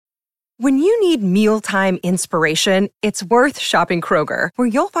When you need mealtime inspiration, it's worth shopping Kroger, where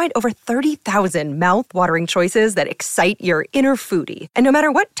you'll find over 30,000 mouth-watering choices that excite your inner foodie. And no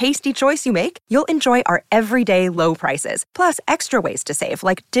matter what tasty choice you make, you'll enjoy our everyday low prices, plus extra ways to save,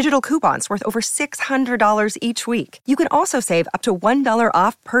 like digital coupons worth over $600 each week. You can also save up to $1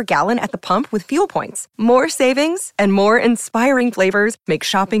 off per gallon at the pump with fuel points. More savings and more inspiring flavors make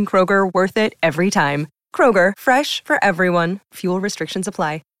shopping Kroger worth it every time. Kroger, fresh for everyone. Fuel restrictions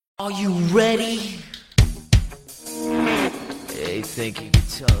apply. Are you ready? You think you can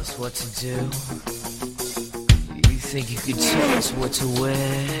tell us what to do? You think you can tell us what to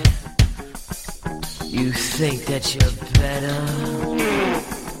wear? You think that you're better?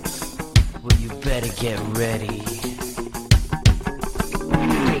 Well, you better get ready.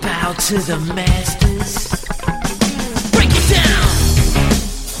 Bow to the masters. Break it down!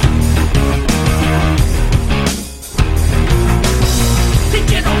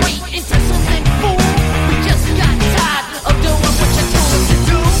 Degenerate into something fool. We just got tired of doing what you told us to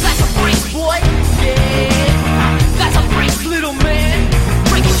do. That's a break, boy. Yeah, that's a break, little man.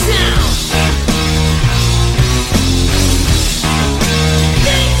 Break it down.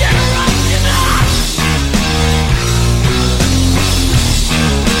 Degeneration.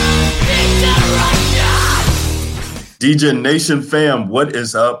 DJ Nation fam, what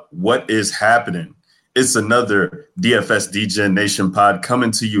is up? What is happening? It's another DFS DJ Nation pod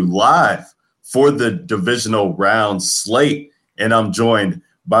coming to you live for the divisional round slate. And I'm joined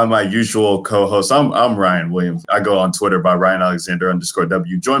by my usual co-host. I'm Ryan Williams. I go on Twitter by Ryan Alexander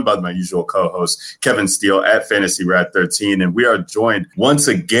 _W, joined by my usual co-host, Kevin Steele at FantasyRat13. And we are joined once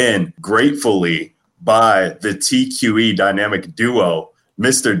again, gratefully, by the TQE dynamic duo,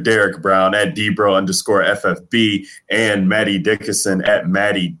 Mr. Derek Brown at Dbro _FFB and Maddie Dickinson at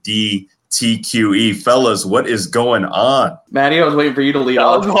Maddie D. TQE. Fellas, what is going on? Maddie, I was waiting for you to lead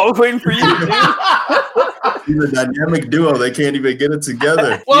off. I was waiting for you, dude. He's a dynamic duo. They can't even get it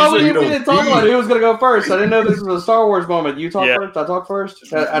together. Well, we didn't talk about who was going to go first. I didn't know this was a Star Wars moment. You talk first? I talk first?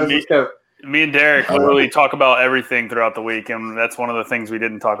 How does this go? Me and Derek literally talk about everything throughout the week, and that's one of the things we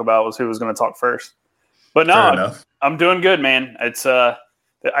didn't talk about was who was going to talk first. But no, I'm doing good, man. It's I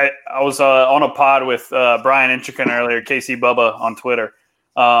was on a pod with Brian Inchikin earlier, KC Bubba on Twitter.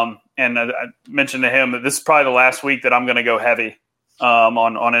 And I mentioned to him that this is probably the last week that I'm going to go heavy on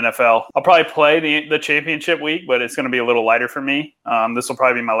NFL. I'll probably play the championship week, but it's going to be a little lighter for me. This will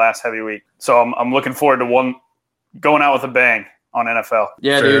probably be my last heavy week. So I'm looking forward to going out with a bang on NFL.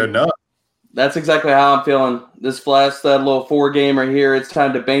 Yeah, Fair dude. enough. That's exactly how I'm feeling. This last little 4-gamer here, it's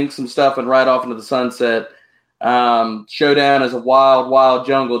time to bank some stuff and ride off into the sunset. Showdown is a wild, wild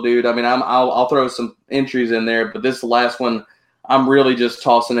jungle, dude. I mean, I'll throw some entries in there, but this last one, I'm really just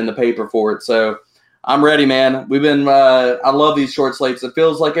tossing in the paper for it. So I'm ready, man. We've been I love these short slates. It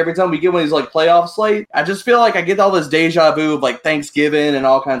feels like every time we get one of these like playoff slate, I just feel like I get all this deja vu of like Thanksgiving and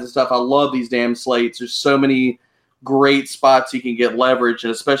all kinds of stuff. I love these damn slates. There's so many great spots you can get leverage,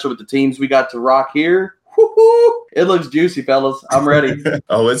 and especially with the teams we got to rock here. Woo-hoo! It looks juicy, fellas. I'm ready.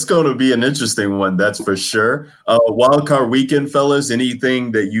 Oh, it's going to be an interesting one, that's for sure. Wildcard weekend, fellas,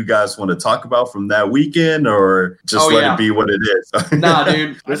 anything that you guys want to talk about from that weekend, or just let it be what it is? Nah,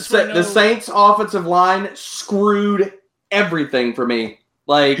 dude. The Saints offensive line screwed everything for me.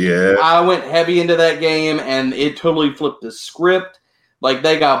 I went heavy into that game, and it totally flipped the script. Like,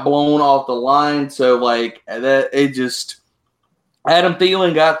 they got blown off the line, so, Adam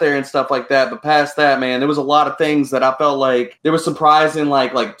Thielen got there and stuff like that, but past that, man, there was a lot of things that I felt like there was surprising,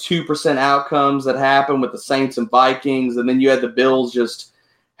 like 2% outcomes that happened with the Saints and Vikings, and then you had the Bills just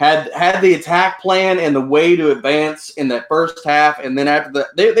had the attack plan and the way to advance in that first half, and then after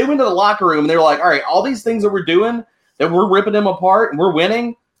that, they went to the locker room and they were like, all right, all these things that we're doing, that we're ripping them apart and we're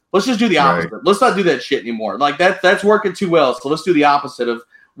winning, let's just do the opposite. Right. Let's not do that shit anymore. Like that's working too well, so let's do the opposite of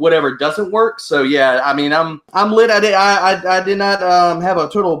whatever doesn't work. So yeah, I mean, I'm lit. I did not have a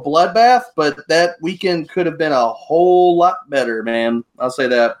total bloodbath, but that weekend could have been a whole lot better, man. I'll say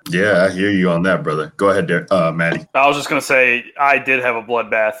that. Yeah, I hear you on that, brother. Go ahead, Maddie. I was just gonna say I did have a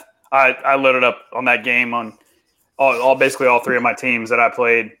bloodbath. I lit it up on that game on basically all three of my teams that I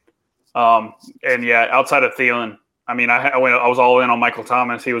played. And yeah, outside of Thielen, I mean, I was all in on Michael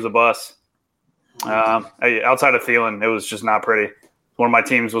Thomas. He was a bust. Outside of Thielen, it was just not pretty. One of my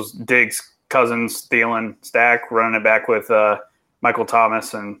teams was Diggs, Cousins, Thielen, Stack, running it back with Michael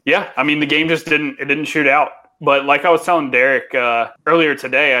Thomas. And, yeah, I mean, the game just didn't shoot out. But like I was telling Derek earlier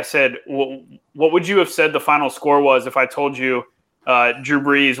today, I said, what would you have said the final score was if I told you Drew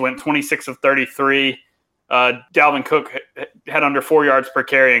Brees went 26 of 33, Dalvin Cook had under 4 yards per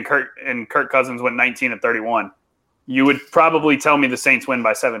carry, and Kirk Cousins went 19 of 31? you would probably tell me the Saints win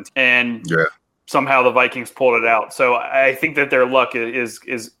by 17. And somehow the Vikings pulled it out. So I think that their luck is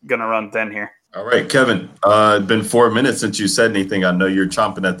going to run thin here. All right, Kevin, it's been 4 minutes since you said anything. I know you're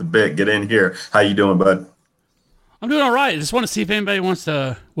chomping at the bit. Get in here. How you doing, bud? I'm doing all right. I just want to see if anybody wants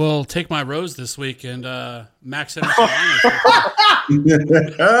to, take my rose this week and max it. You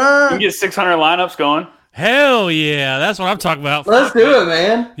can get 600 lineups going. Hell yeah. That's what I'm talking about. Let's do it,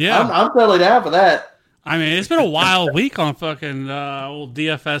 man. Yeah. I'm totally down for that. I mean, it's been a wild week on fucking old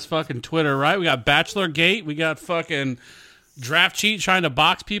DFS fucking Twitter, right? We got Bachelor Gate. We got fucking Draft Cheat trying to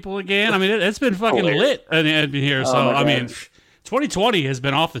box people again. I mean, it's been fucking lit in here. So, I mean, 2020 has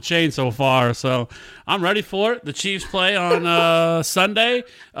been off the chain so far. So, I'm ready for it. The Chiefs play on Sunday.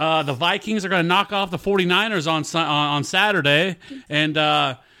 The Vikings are going to knock off the 49ers on Saturday. And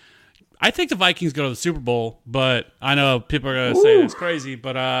I think the Vikings go to the Super Bowl, but I know people are going to say it's crazy,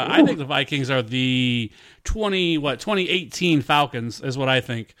 but I think the Vikings are the 2018 Falcons is what I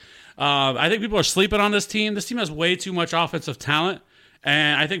think. I think people are sleeping on this team. This team has way too much offensive talent,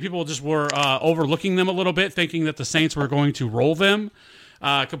 and I think people just were overlooking them a little bit, thinking that the Saints were going to roll them,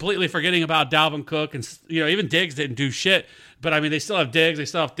 completely forgetting about Dalvin Cook, and even Diggs didn't do shit. But I mean, they still have Diggs, they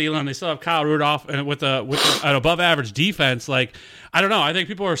still have Thielen, they still have Kyle Rudolph, and with an above-average defense. Like, I don't know. I think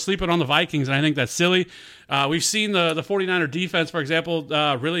people are sleeping on the Vikings, and I think that's silly. We've seen the 49er defense, for example,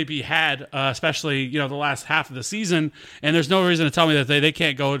 really be had, especially the last half of the season. And there's no reason to tell me that they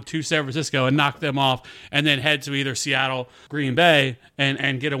can't go to San Francisco and knock them off, and then head to either Seattle, Green Bay,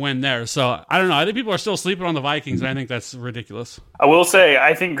 and get a win there. So I don't know. I think people are still sleeping on the Vikings, and I think that's ridiculous. I will say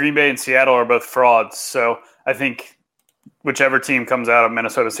I think Green Bay and Seattle are both frauds. So I think whichever team comes out of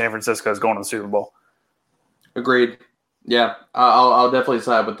Minnesota, San Francisco is going to the Super Bowl. Agreed. Yeah, I'll definitely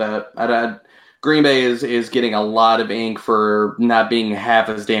side with that. Green Bay is getting a lot of ink for not being half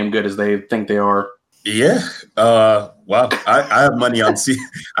as damn good as they think they are. Yeah. Wow. I have money on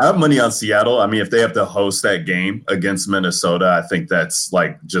I have money on Seattle. I mean, if they have to host that game against Minnesota, I think that's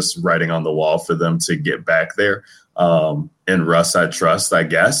like just writing on the wall for them to get back there. And Russ, I trust, I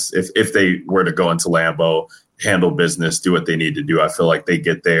guess, if they were to go into Lambeau, handle business, do what they need to do. I feel like they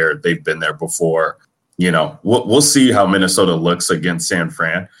get there. They've been there before. We'll see how Minnesota looks against San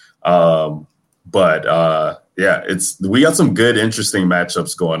Fran. But we got some good, interesting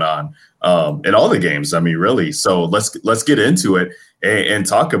matchups going on in all the games. I mean, really. So let's get into it and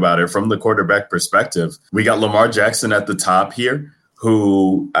talk about it from the quarterback perspective. We got Lamar Jackson at the top here,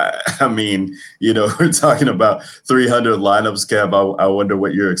 who, I mean, we're talking about 300 lineups, Kev. I wonder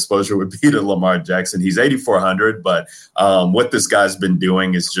what your exposure would be to Lamar Jackson. He's 8,400, but what this guy's been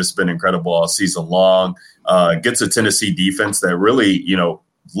doing has just been incredible all season long. Gets a Tennessee defense that really,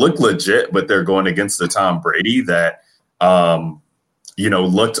 look legit, but they're going against the Tom Brady that,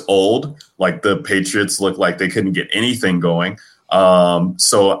 looked old. Like the Patriots looked like they couldn't get anything going.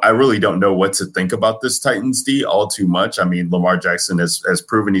 So I really don't know what to think about this Titans D all too much. I mean, Lamar Jackson has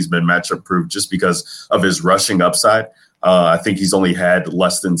proven he's been matchup proof just because of his rushing upside. I think he's only had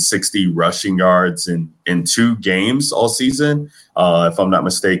less than 60 rushing yards in 2 games all season. If I'm not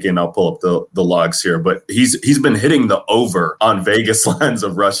mistaken, I'll pull up the logs here, but he's been hitting the over on Vegas lines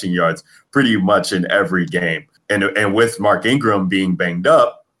of rushing yards pretty much in every game. And with Mark Ingram being banged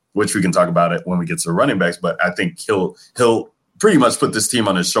up, which we can talk about it when we get to running backs, but I think he'll pretty much put this team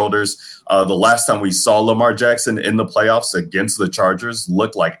on his shoulders. The last time we saw Lamar Jackson in the playoffs against the Chargers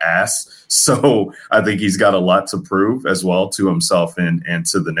looked like ass. So I think he's got a lot to prove as well to himself and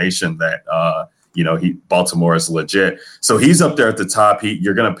to the nation that, Baltimore is legit. So he's up there at the top.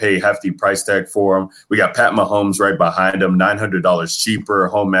 You're going to pay a hefty price tag for him. We got Pat Mahomes right behind him, $900 cheaper,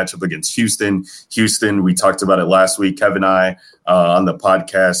 home matchup against Houston. Houston, we talked about it last week, Kevin and I, on the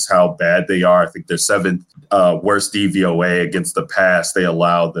podcast, how bad they are. I think they're 7th worst DVOA against the pass. They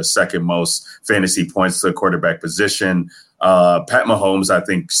allow the 2nd most fantasy points to the quarterback position. Pat Mahomes, I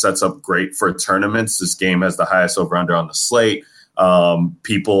think, sets up great for tournaments. This game has the highest over-under on the slate.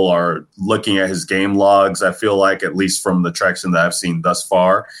 People are looking at his game logs, I feel like, at least from the traction that I've seen thus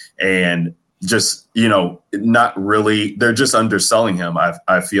far, and just, not really, they're just underselling him,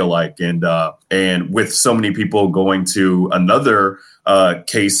 I feel like. And with so many people going to another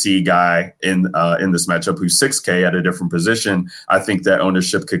KC guy in this matchup who's 6K at a different position, I think that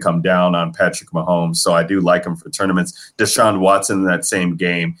ownership could come down on Patrick Mahomes. So I do like him for tournaments. Deshaun Watson in that same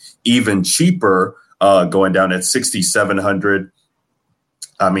game, even cheaper, going down at 6,700.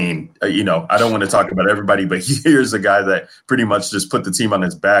 I mean, I don't want to talk about everybody, but here's a guy that pretty much just put the team on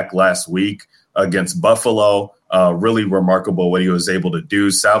his back last week against Buffalo. Really remarkable what he was able to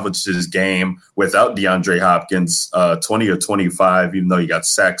do. Salvaged his game without DeAndre Hopkins, 20 or 25, even though he got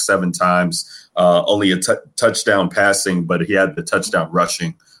sacked 7 times. only a touchdown passing, but he had the touchdown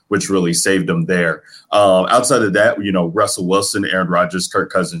rushing, which really saved him there. Outside of that, Russell Wilson, Aaron Rodgers,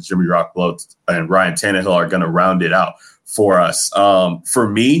 Kirk Cousins, Jimmy Garoppolo, and Ryan Tannehill are going to round it out for us. For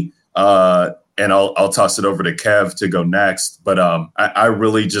me, and I'll toss it over to Kev to go next, but I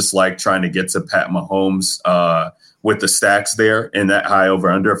really just like trying to get to Pat Mahomes with the stacks there in that high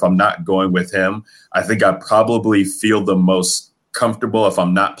over-under. If I'm not going with him, I think I probably feel the most comfortable if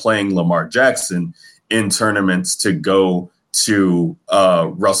I'm not playing Lamar Jackson in tournaments to go to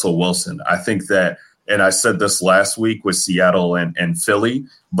Russell Wilson. I think that, and I said this last week with Seattle and Philly,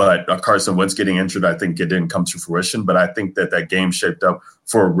 but Carson Wentz getting injured, I think it didn't come to fruition, but I think that game shaped up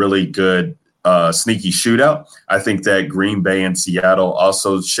for a really good sneaky shootout. I think that Green Bay and Seattle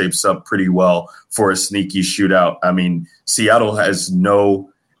also shapes up pretty well for a sneaky shootout. I mean, Seattle has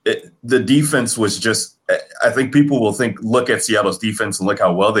the defense was just, I think people will look at Seattle's defense and look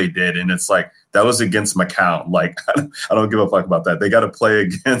how well they did. And it's like, that was against McCown. Like, I don't give a fuck about that. They got to play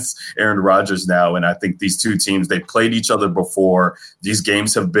against Aaron Rodgers now. And I think these two teams, they played each other before. These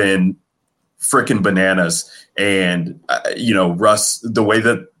games have been freaking bananas. And, Russ, the way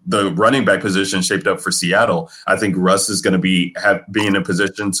that the running back position shaped up for Seattle, I think Russ is going to be in a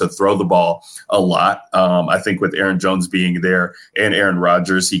position to throw the ball a lot. I think with Aaron Jones being there and Aaron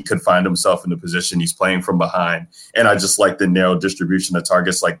Rodgers, he could find himself in a position he's playing from behind. And I just like the narrow distribution of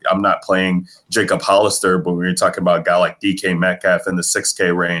targets. Like, I'm not playing Jacob Hollister, but when you're talking about a guy like DK Metcalf in the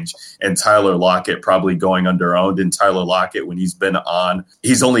 6K range and Tyler Lockett probably going under-owned. And Tyler Lockett, when he's been on,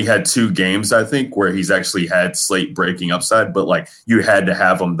 he's only had 2 games, I think, where he's actually had slate breaking upside, but like you had to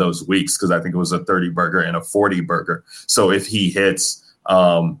have him those weeks because I think it was a 30 burger and a 40 burger. So if he hits,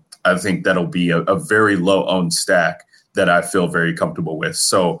 I think that'll be a very low owned stack that I feel very comfortable with.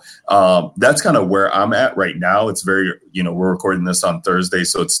 So that's kind of where I'm at right now. It's very, we're recording this on Thursday,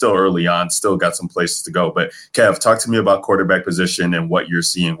 so it's still early on, still got some places to go. But Kev, talk to me about quarterback position and what you're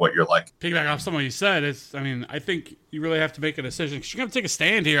seeing, what you're like. Piggyback off something you said, I think you really have to make a decision because you're going to take a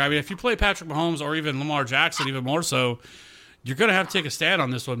stand here. I mean, if you play Patrick Mahomes or even Lamar Jackson, even more so, you're going to have to take a stand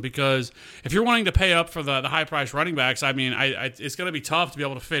on this one because if you're wanting to pay up for the high-priced running backs, I mean, it's going to be tough to be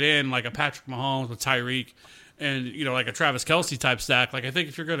able to fit in like a Patrick Mahomes with Tyreek and, like a Travis Kelce type stack. Like, I think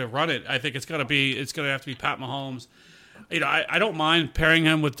if you're going to run it, I think it's going to have to be Pat Mahomes. I don't mind pairing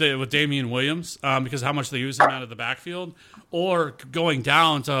him with Damian Williams because how much they use him out of the backfield, or going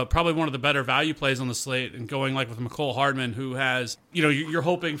down to probably one of the better value plays on the slate and going like with McCole Hardman, who has, you're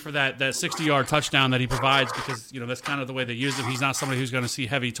hoping for that 60-yard touchdown that he provides because, that's kind of the way they use him. He's not somebody who's going to see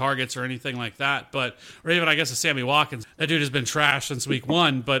heavy targets or anything like that. Or even, I guess, a Sammy Watkins. That dude has been trashed since week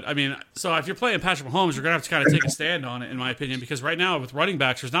 1. But, I mean, so if you're playing Patrick Mahomes, you're going to have to kind of take a stand on it, in my opinion, because right now with running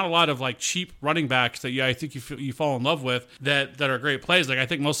backs, there's not a lot of, like, cheap running backs that I think you fall in love with that are great plays. Like, I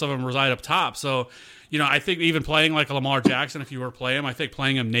think most of them reside up top. So, I think even playing like a Lamar Jackson, if you were to play him, I think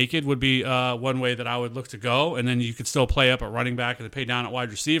playing him naked would be one way that I would look to go. And then you could still play up at running back and pay down at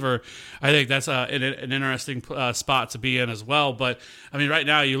wide receiver. I think that's an interesting spot to be in as well. But, I mean, right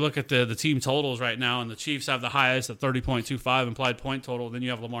now you look at the team totals right now, and the Chiefs have the highest at 30.25 implied point total. Then you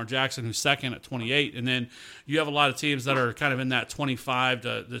have Lamar Jackson, who's second at 28. And then you have a lot of teams that are kind of in that 25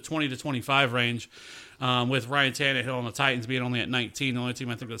 to the 20 to 25 range. With Ryan Tannehill and the Titans being only at 19, the only team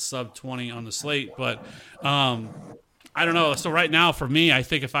I think that's sub 20 on the slate. But I don't know. So right now for me, I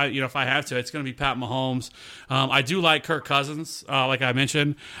think if I have to, it's going to be Pat Mahomes. I do like Kirk Cousins, like I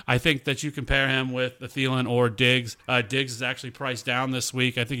mentioned. I think that you compare him with the Thielen or Diggs. Diggs is actually priced down this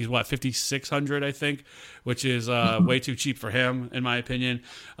week. I think he's $5,600, I think, which is way too cheap for him, in my opinion.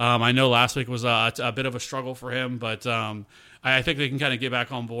 I know last week was a bit of a struggle for him, but I think they can kind of get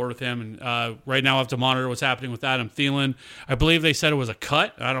back on board with him. And right now I have to monitor what's happening with Adam Thielen. I believe they said it was a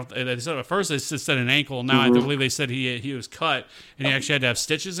cut. They said at first they said an ankle. Now I believe they said he was cut, and he actually had to have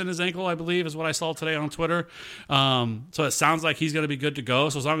stitches in his ankle, I believe, is what I saw today on Twitter. So it sounds like he's going to be good to go.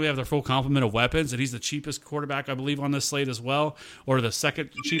 So as long as they have their full complement of weapons, and he's the cheapest quarterback, I believe, on this slate as well, or the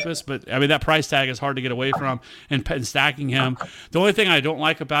second cheapest. But, I mean, that price tag is hard to get away from and stacking him. The only thing I don't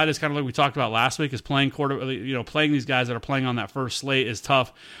like about it is kind of like we talked about last week is playing these guys that are playing on that first slate is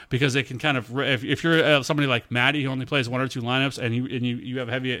tough because they can kind of, if you're somebody like Maddie who only plays 1 or 2 lineups and you have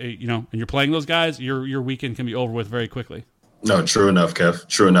heavy, and you're playing those guys, your weekend can be over with very quickly. No, true enough, Kev.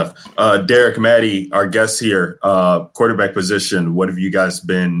 True enough. Derek, Maddie, our guests here, quarterback position. What have you guys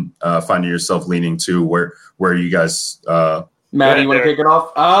been finding yourself leaning to? Where are you guys? Maddie, you want to kick it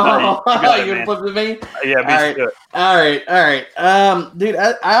off? Oh, you going to flip with me? Yeah, All right. Dude,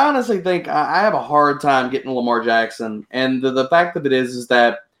 I honestly think I have a hard time getting Lamar Jackson. And the fact of it is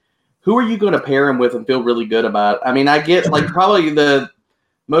that who are you going to pair him with and feel really good about? I mean, I get like probably the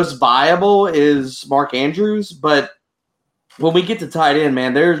most viable is Mark Andrews, but when we get to tight end,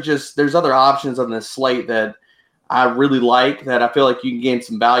 man, there's other options on this slate that I really like, that I feel like you can gain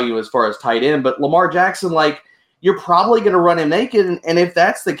some value as far as tight end. But Lamar Jackson, like, you're probably going to run him naked. And if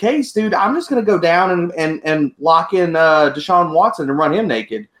that's the case, dude, I'm just going to go down and lock in Deshaun Watson and run him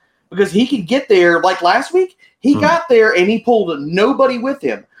naked, because he could get there. Like last week, he got there and he pulled nobody with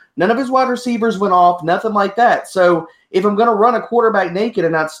him. None of his wide receivers went off, nothing like that. So if I'm going to run a quarterback naked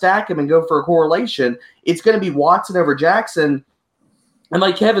and not stack him and go for a correlation, it's going to be Watson over Jackson. And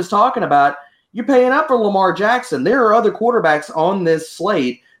like Kevin's talking about, you're paying up for Lamar Jackson. There are other quarterbacks on this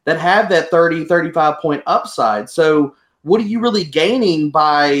slate that have that 30, 35-point upside. So what are you really gaining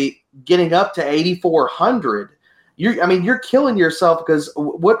by getting up to 8,400? You're killing yourself, because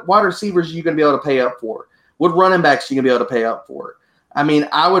what wide receivers are you going to be able to pay up for? What running backs are you going to be able to pay up for? I mean,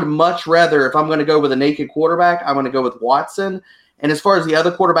 I would much rather, if I'm going to go with a naked quarterback, I'm going to go with Watson. And as far as the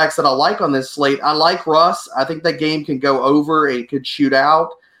other quarterbacks that I like on this slate, I like Russ. I think that game can go over and could shoot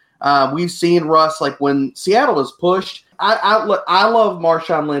out. We've seen Russ, like when Seattle is pushed. I love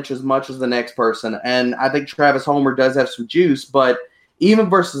Marshawn Lynch as much as the next person, and I think Travis Homer does have some juice. But even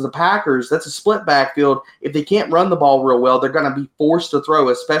versus the Packers, that's a split backfield. If they can't run the ball real well, they're going to be forced to throw,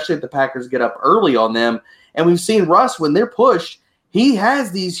 especially if the Packers get up early on them. And we've seen Russ, when they're pushed, he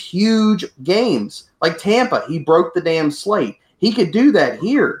has these huge games. Like Tampa, he broke the damn slate. He could do that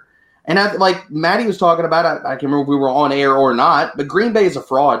here. And like Maddie was talking about, I can't remember if we were on air or not, but Green Bay is a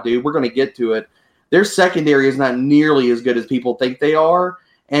fraud, dude. We're going to get to it. Their secondary is not nearly as good as people think they are.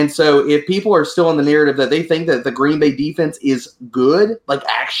 And so if people are still in the narrative that they think that the Green Bay defense is good, like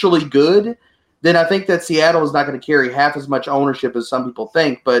actually good, then I think that Seattle is not going to carry half as much ownership as some people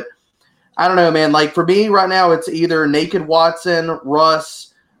think. But I don't know, man. Like for me right now, it's either naked Watson,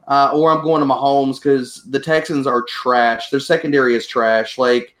 Russ, or I'm going to Mahomes, because the Texans are trash. Their secondary is trash.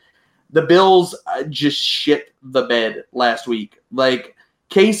 Like the Bills just shit the bed last week. Like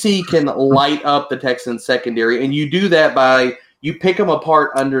KC can light up the Texans secondary, and you do that by you pick them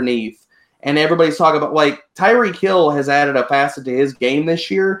apart underneath. And everybody's talking about, like, Tyreek Hill has added a facet to his game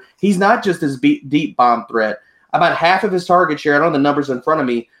this year. He's not just this deep bomb threat. About half of his target share, I don't have the numbers in front of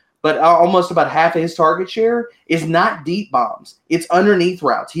me, but almost about half of his target share is not deep bombs. It's underneath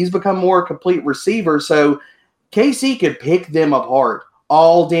routes. He's become more a complete receiver. So KC could pick them apart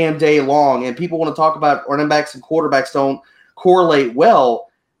all damn day long. And people want to talk about running backs and quarterbacks don't correlate well.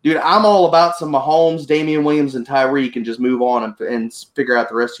 Dude, I'm all about some Mahomes, Damian Williams, and Tyreek, and just move on and figure out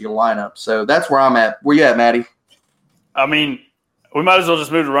the rest of your lineup. So that's where I'm at. Where you at, Maddie? I mean, we might as well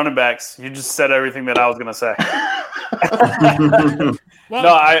just move to running backs. You just said everything that I was going to say. Well, No,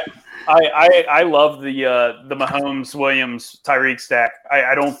 I love the Mahomes, Williams, Tyreek stack.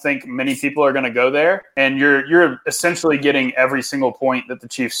 I don't think many people are going to go there, and you're essentially getting every single point that the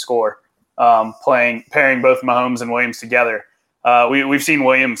Chiefs score, pairing both Mahomes and Williams together. We've seen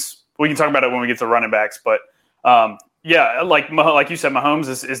Williams. We can talk about it when we get to running backs, but yeah, like you said, Mahomes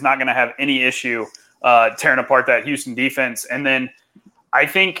is not going to have any issue tearing apart that Houston defense. And then I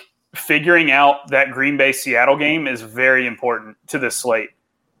think figuring out that Green Bay Seattle game is very important to this slate,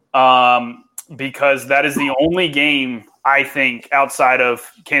 because that is the only game I think outside of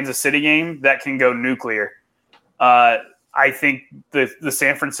Kansas City game that can go nuclear. I think the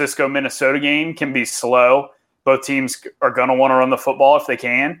San Francisco Minnesota game can be slow. Both teams are going to want to run the football if they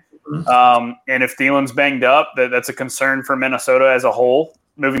can. And if Thielen's banged up, that's a concern for Minnesota as a whole,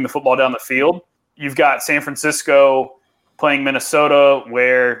 moving the football down the field. You've got San Francisco playing Minnesota,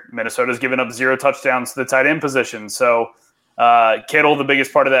 where Minnesota's given up 0 touchdowns to the tight end position. So Kittle, the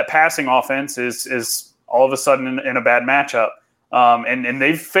biggest part of that passing offense, is all of a sudden in a bad matchup. And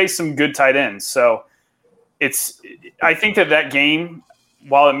they've faced some good tight ends. So I think that game,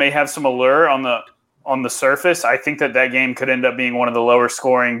 while it may have some allure on the surface, I think that game could end up being one of the lower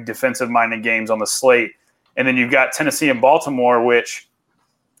scoring defensive-minded games on the slate. And then you've got Tennessee and Baltimore, which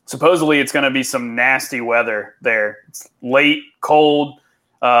supposedly it's going to be some nasty weather there. It's late, cold,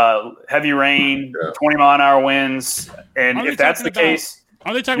 heavy rain, 20-mile-an-hour winds. And if that's the case...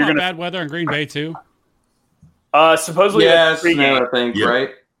 Are they talking about bad weather in Green Bay too? Supposedly that's pregame. I think,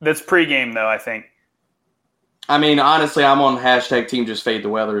 right? That's pregame, though, I think. I mean, honestly, I'm on hashtag team just fade the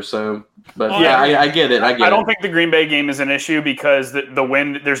weather. So, but I get it. I don't think the Green Bay game is an issue because the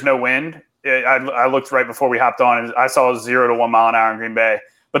wind. There's no wind. I looked right before we hopped on, and I saw 0 to 1 mile an hour in Green Bay.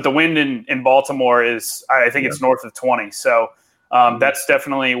 But the wind in Baltimore is, I think it's north of 20. So that's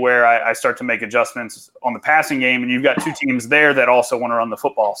definitely where I start to make adjustments on the passing game. And you've got two teams there that also want to run the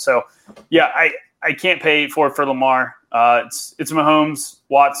football. So yeah, I can't pay for Lamar. It's Mahomes,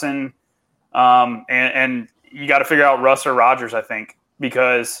 Watson, and you got to figure out Russ or Rodgers, I think.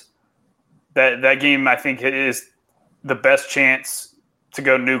 because that game, I think, is the best chance to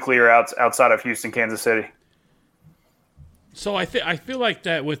go nuclear outside of Houston, Kansas City. So I feel like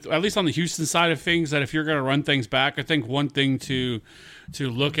that with at least on the Houston side of things, that if you're going to run things back, I think one thing to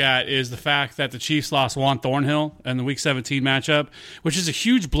look at is the fact that the Chiefs lost Juan Thornhill in the Week 17 matchup, which is a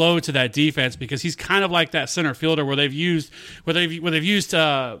huge blow to that defense because he's kind of like that center fielder where they've used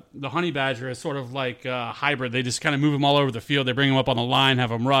the Honey Badger as sort of like a hybrid. They just kind of move him all over the field. They bring him up on the line,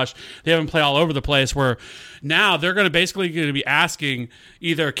 have him rush. They have him play all over the place. Where now they're going to be asking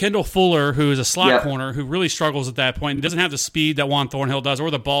either Kendall Fuller, who is a slot corner who really struggles at that point and doesn't have the speed that Juan Thornhill does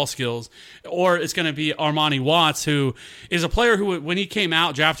or the ball skills, or it's going to be Armani Watts, who is a player who, when he came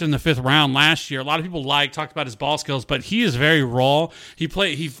out drafted in the 5th round last year, a lot of people talked about his ball skills, but he is very raw. He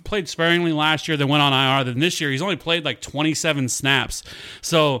played sparingly last year, then went on IR. Then this year he's only played like 27 snaps.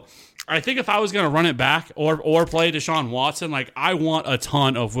 So I think if I was going to run it back or play Deshaun Watson, like I want a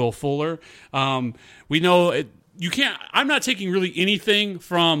ton of Will Fuller. We know it. You can't. I'm not taking really anything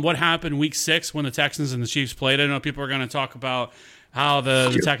from what happened Week 6 when the Texans and the Chiefs played. I know people are going to talk about how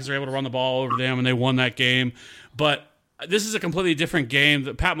the Texans were able to run the ball over them and they won that game, but this is a completely different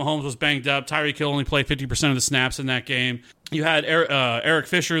game. Pat Mahomes was banged up. Tyreek Hill only played 50% of the snaps in that game. You had Eric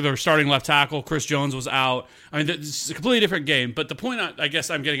Fisher, their starting left tackle. Chris Jones was out. I mean, it's a completely different game. But the point I guess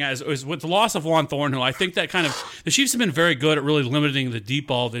I'm getting at is with the loss of Juan Thornhill, I think that kind of the Chiefs have been very good at really limiting the deep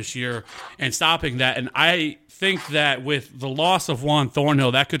ball this year and stopping that. And I think that with the loss of Juan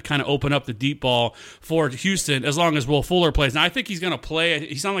Thornhill, that could kind of open up the deep ball for Houston as long as Will Fuller plays. Now, I think he's going to play.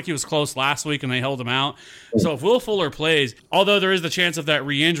 He sounded like he was close last week and they held him out. So if Will Fuller plays, although there is the chance of that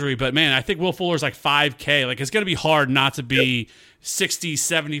re-injury, but man, I think Will Fuller's like 5K. Like it's going to be hard not to be 60,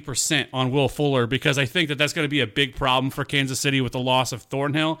 70% on Will Fuller because I think that's going to be a big problem for Kansas City with the loss of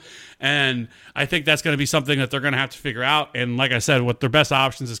Thornhill. And I think that's going to be something that they're going to have to figure out. And like I said, what their best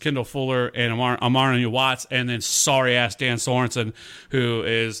options is Kendall Fuller and Armani Watts, and then sorry-ass Dan Sorensen,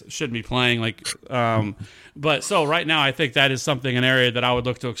 who shouldn't be playing. But so right now I think that is an area that I would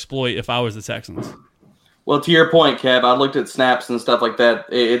look to exploit if I was the Texans. Well, to your point, Kev, I looked at snaps and stuff like that.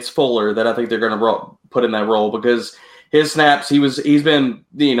 It's Fuller that I think they're going to put in that role because his snaps, he's been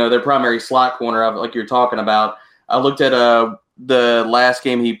their primary slot corner, like you're talking about. I looked at the last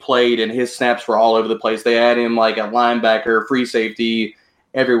game he played, and his snaps were all over the place. They had him like a linebacker, free safety,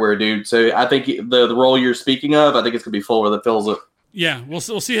 everywhere, dude. So I think the role you're speaking of, I think it's going to be Fuller that fills it. Yeah, we'll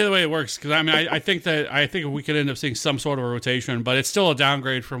see the way it works because I mean I think we could end up seeing some sort of a rotation, but it's still a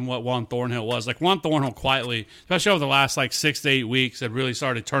downgrade from what Juan Thornhill was. Like Juan Thornhill quietly, especially over the last 6 to 8 weeks, had really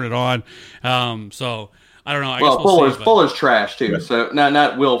started to turn it on. So I don't know. I guess Fuller's trash too. So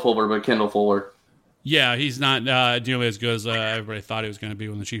not Will Fuller, but Kendall Fuller. Yeah, he's not nearly as good as everybody thought he was going to be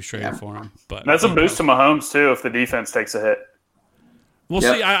when the Chiefs traded for him. But that's a boost to Mahomes too if the defense takes a hit. We'll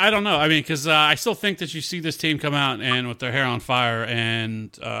see. I don't know. I mean, because I still think that you see this team come out and with their hair on fire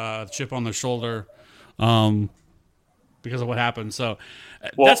and chip on their shoulder because of what happened. So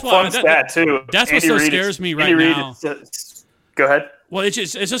that's why that's what so scares me right now. Go ahead. Well, it's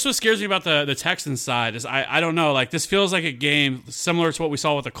just what scares me about the Texans side is I don't know. Like this feels like a game similar to what we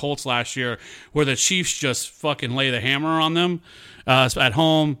saw with the Colts last year, where the Chiefs just fucking lay the hammer on them at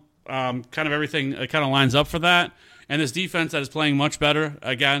home. Kind of everything kind of lines up for that. And this defense that is playing much better,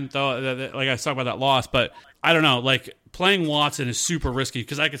 again, though, like I was talking about that loss, but I don't know, like playing Watson is super risky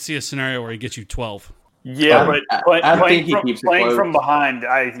because I could see a scenario where he gets you 12. Yeah, but playing from behind,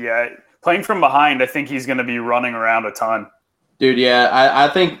 I think he's going to be running around a ton. Dude, yeah, I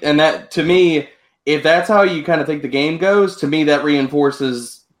think, and that, to me, if that's how you kind of think the game goes, to me that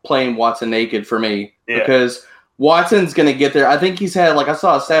reinforces playing Watson naked for me because Watson's going to get there. I think he's had, I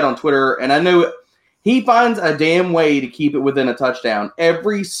saw a stat on Twitter, and I know he finds a damn way to keep it within a touchdown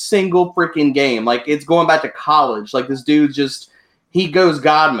every single freaking game. Like, it's going back to college. Like, this dude he goes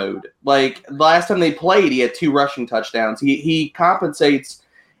God mode. Like, last time they played, he had 2 rushing touchdowns. He compensates.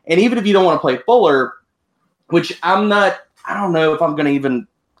 And even if you don't want to play Fuller, which I don't know if I'm going to even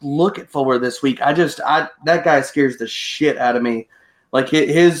look at Fuller this week. That guy scares the shit out of me. Like,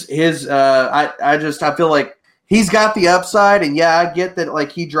 I feel like he's got the upside, and I get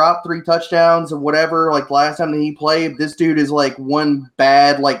that, he dropped 3 touchdowns or whatever, last time that he played. This dude is, one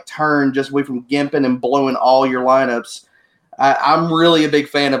bad, turn just away from gimping and blowing all your lineups. I'm really a big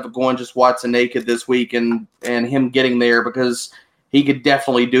fan of going just Watson naked this week and him getting there because he could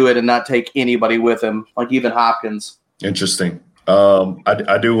definitely do it and not take anybody with him, even Hopkins. Interesting. I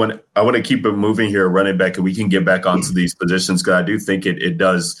want to keep it moving here, running back, and we can get back onto these positions because I do think it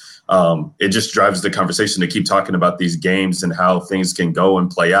does. It just drives the conversation to keep talking about these games and how things can go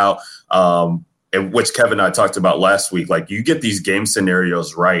and play out. which Kevin and I talked about last week. Like, you get these game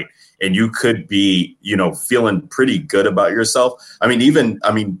scenarios right, and you could be, feeling pretty good about yourself.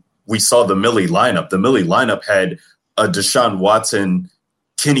 We saw the Millie lineup. The Millie lineup had a Deshaun Watson,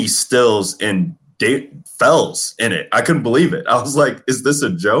 Kenny Stills, and Dave Fells in it. I couldn't believe it. I was like, is this a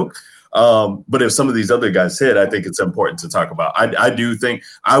joke? But if some of these other guys hit, I think it's important to talk about. I do think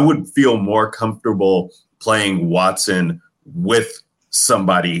I would feel more comfortable playing Watson with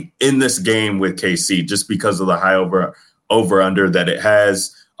somebody in this game with KC, just because of the high over under that it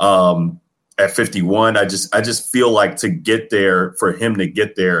has at 51. I just feel like for him to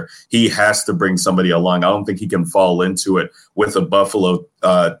get there, he has to bring somebody along. I don't think he can fall into it with a Buffalo,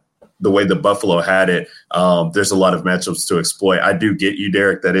 the way the Buffalo had it. There's a lot of matchups to exploit. I do get you,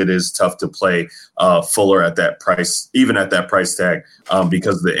 Derek, that it is tough to play Fuller at that price, even at that price tag,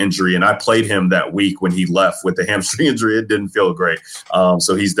 because of the injury. And I played him that week when he left with the hamstring injury. It didn't feel great.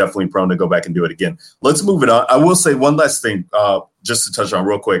 So he's definitely prone to go back and do it again. Let's move it on. I will say one last thing, just to touch on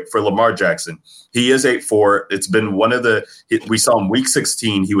real quick, for Lamar Jackson. He is 8'4". It's been we saw him week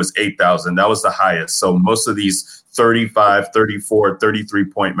 16. He was 8,000. That was the highest. So most of these 35, 34,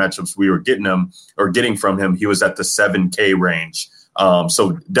 33-point matchups we were getting from him, he was at the 7K range.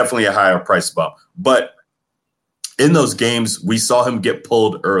 So definitely a higher price bump. But in those games, we saw him get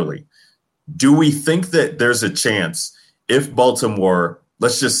pulled early. Do we think that there's a chance if Baltimore,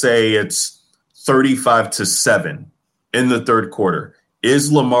 let's just say it's 35-7 in the third quarter,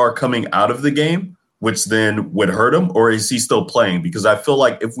 is Lamar coming out of the game, which then would hurt him, or is he still playing? Because I feel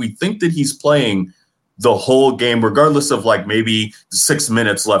like if we think that he's playing the whole game, regardless of like maybe 6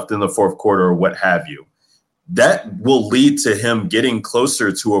 minutes left in the fourth quarter or what have you, that will lead to him getting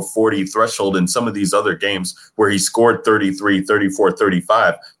closer to a 40 threshold in some of these other games where he scored 33, 34,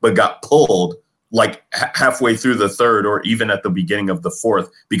 35, but got pulled like halfway through the third or even at the beginning of the fourth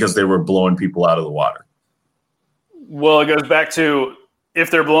because they were blowing people out of the water. Well, it goes back to, if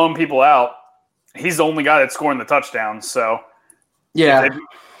they're blowing people out, he's the only guy that's scoring the touchdowns. So yeah,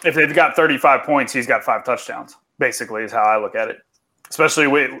 if they've got 35 points, he's got 5 touchdowns, basically, is how I look at it, especially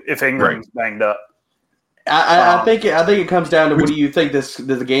if Ingram's banged up. I think it comes down to, what do you think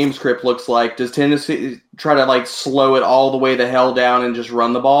the game script looks like? Does Tennessee try to like slow it all the way the hell down and just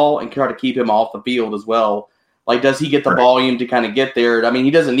run the ball and try to keep him off the field as well? Like, does he get the volume to kind of get there? I mean,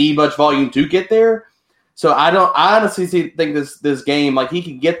 he doesn't need much volume to get there. So I honestly think this game, like, he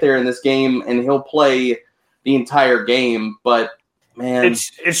could get there in this game and he'll play the entire game. But man,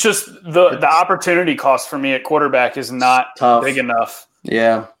 it's just the opportunity cost for me at quarterback is not big enough.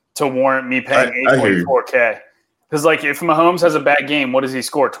 Yeah. To warrant me paying $8.4K. Because, like, if Mahomes has a bad game, what does he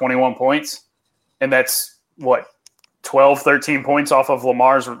score? 21 points? And that's, 12, 13 points off of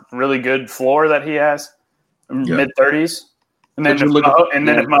Lamar's really good floor that he has? Mid-30s? And then, if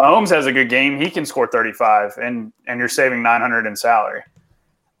Mahomes has a good game, he can score 35, and you're saving $900 in salary.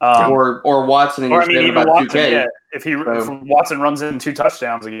 Or Watson, and you're spending about $2K. Yeah, if Watson runs in 2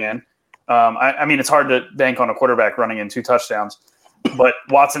 touchdowns again, I mean, it's hard to bank on a quarterback running in 2 touchdowns. But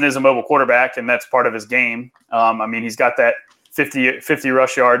Watson is a mobile quarterback, and that's part of his game. I mean, he's got that 50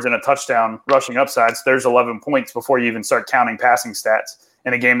 rush yards and a touchdown rushing upside. So there's 11 points before you even start counting passing stats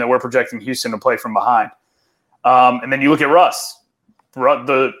in a game that we're projecting Houston to play from behind. And then you look at Russ.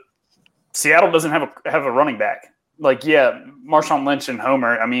 The Seattle doesn't have a running back. Like, yeah, Marshawn Lynch and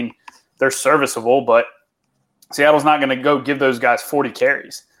Homer, I mean, they're serviceable, but Seattle's not going to go give those guys 40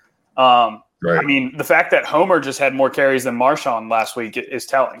 carries. Right. I mean, the fact that Homer just had more carries than Marshawn last week is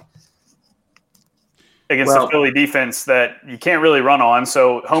telling against the Philly defense that you can't really run on.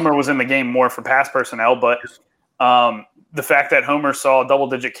 So Homer was in the game more for pass personnel, but the fact that Homer saw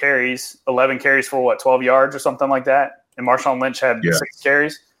double-digit carries, 11 carries for 12 yards or something like that, and Marshawn Lynch had 6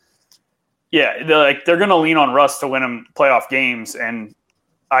 carries. Yeah, they're going to lean on Russ to win them playoff games, and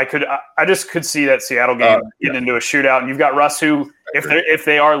I just could see that Seattle game getting into a shootout. And you've got Russ, who, if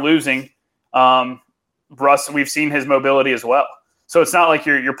they are losing, Russ, we've seen his mobility as well. So it's not like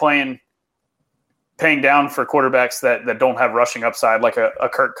you're paying down for quarterbacks that don't have rushing upside, like a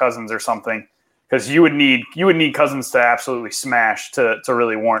Kirk Cousins or something, because you would need Cousins to absolutely smash to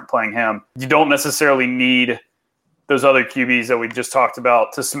really warrant playing him. You don't necessarily need those other QBs that we just talked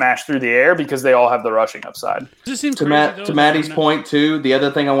about to smash through the air because they all have the rushing upside. To Maddie's point too, the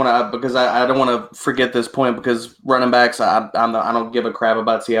other thing I want to, because I don't want to forget this point, because running backs, I don't give a crap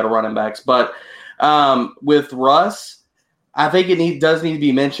about Seattle running backs, but with Russ, I think does need to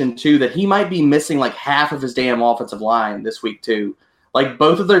be mentioned too that he might be missing like half of his damn offensive line this week too. Like,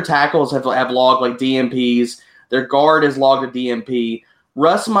 both of their tackles have logged like DMPs. Their guard has logged a DMP.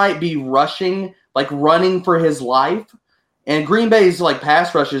 Russ might be running for his life, And Green Bay's like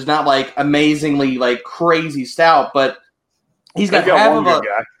pass rush is not like amazingly like crazy stout, but he's got half of a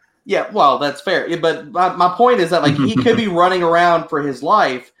guy. Yeah, well, that's fair. But my point is that like he could be running around for his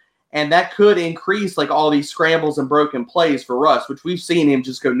life, and that could increase like all these scrambles and broken plays for Russ, which we've seen him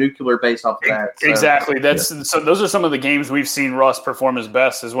just go nuclear based off of that. So. Exactly. So those are some of the games we've seen Russ perform his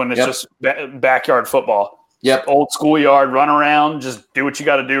best is when it's just backyard football. Yep. Old schoolyard, run around, just do what you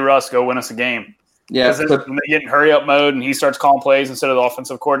got to do, Russ. Go win us a game. Yeah. Because when they get in hurry up mode and he starts calling plays instead of the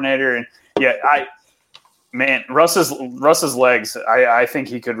offensive coordinator, and Russ's legs. I think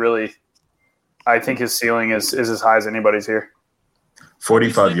he could really. I think his ceiling is as high as anybody's here.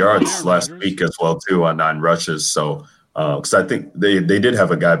 45 yards last week as well too on 9 rushes. So because I think they did have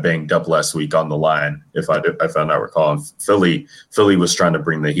a guy banged up last week on the line, if I not recall. And Philly was trying to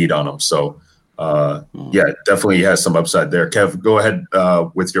bring the heat on him. So definitely has some upside there. Kev, go ahead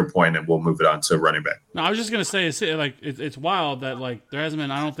with your point, and we'll move it on to running back. No, I was just gonna say it's wild that like there hasn't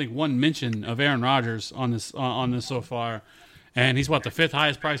been, I don't think, one mention of Aaron Rodgers on this so far, and he's the 5th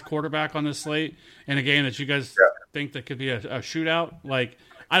highest priced quarterback on this slate in a game that you guys think that could be a shootout. Like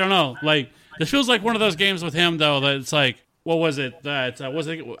I don't know, like this feels like one of those games with him though that it's like. What was it? That I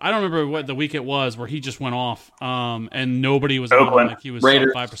don't remember what the week it was where he just went off, and nobody was Oakland. like he was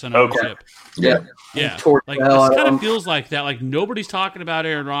 5% Oakland. ownership. Yeah. Like this kind of feels like that. Like nobody's talking about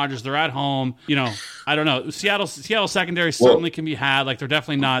Aaron Rodgers. They're at home. You know, I don't know. Seattle secondary certainly can be had. Like they're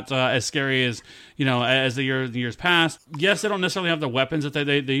definitely not as scary as as the years past. Yes, they don't necessarily have the weapons that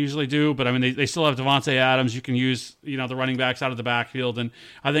they usually do, but I mean they still have Devontae Adams. You can use the running backs out of the backfield, and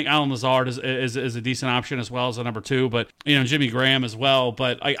I think Allen Lazard is a decent option as well as a number 2. But Jimmy Graham as well.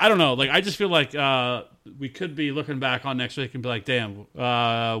 But I don't know. Like I just feel like we could be looking back on next week and be like, damn,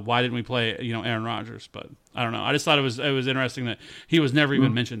 why didn't we play Aaron Rodgers? But I don't know. I just thought it was interesting that he was never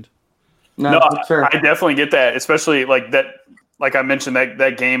even mentioned. No, I definitely get that, especially like that. Like I mentioned,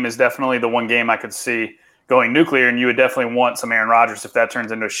 that game is definitely the one game I could see going nuclear, and you would definitely want some Aaron Rodgers if that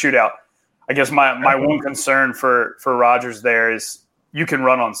turns into a shootout. I guess my one concern for Rodgers there is you can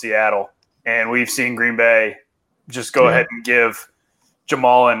run on Seattle, and we've seen Green Bay just go ahead and give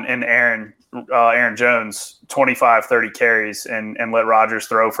Jamal and Aaron Jones 25, 30 carries and let Rodgers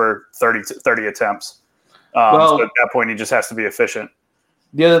throw for 30 attempts. So at that point, he just has to be efficient.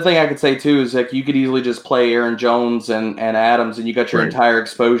 The other thing I could say too is like you could easily just play Aaron Jones and Adams, and you got your entire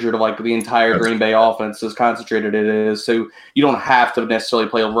exposure to like the entire Green Bay offense as concentrated it is. So you don't have to necessarily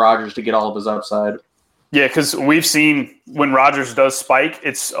play Rodgers to get all of his upside. Yeah, because we've seen when Rodgers does spike,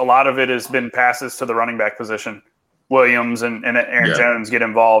 it's a lot of it has been passes to the running back position. Williams and Aaron Jones get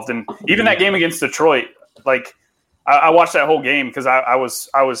involved, and even that game against Detroit, like I watched that whole game because I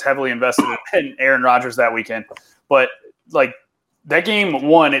was heavily invested in Aaron Rodgers that weekend, but like. That game,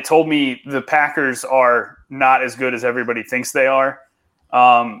 one, it told me the Packers are not as good as everybody thinks they are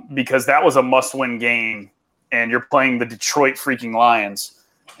because that was a must-win game, and you're playing the Detroit freaking Lions,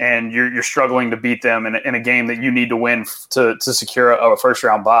 and you're struggling to beat them in a game that you need to win to secure a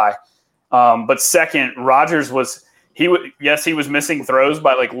first-round bye. But second, Rodgers he was missing throws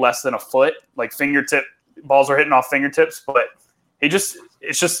by like less than a foot, like fingertip balls were hitting off fingertips, but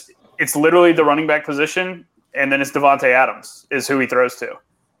it's literally the running back position. And then it's Devontae Adams is who he throws to.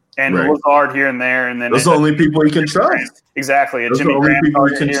 And Lazard here and there. And then those are the only people he can trust. Exactly. Jimmy Graham here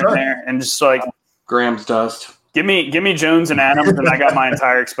and there. And just like Graham's dust. Give me Jones and Adams, and I got my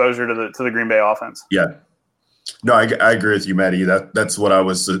entire exposure to the Green Bay offense. Yeah. No, I agree with you, Maddie. That's what I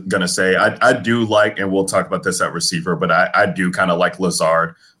was going to say. I do like, and we'll talk about this at receiver, but I do kind of like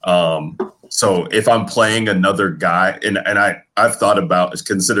Lazard. So if I'm playing another guy, and I've thought about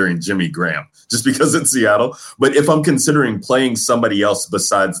considering Jimmy Graham just because it's Seattle, but if I'm considering playing somebody else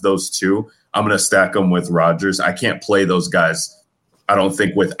besides those two, I'm going to stack them with Rodgers. I can't play those guys, I don't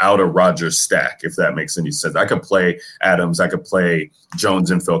think, without a Rodgers stack, if that makes any sense. I could play Adams, I could play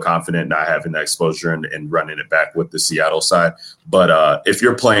Jones and feel confident not having that exposure and running it back with the Seattle side. But if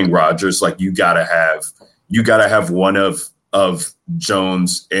you're playing Rodgers, like you gotta have one of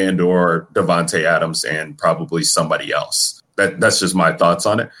Jones and or Devontae Adams and probably somebody else. That's just my thoughts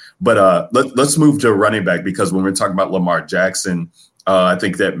on it. But let's move to running back, because when we're talking about Lamar Jackson, I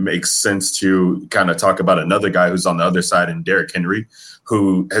think that makes sense to kind of talk about another guy who's on the other side, in Derrick Henry,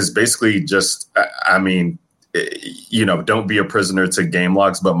 who has basically just, don't be a prisoner to game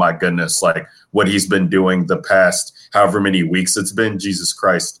logs, but my goodness, like what he's been doing the past however many weeks it's been, Jesus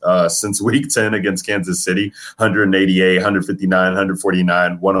Christ, since week 10 against Kansas City, 188, 159,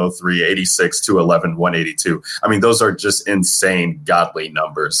 149, 103, 86, 211, 182. I mean, those are just insane, godly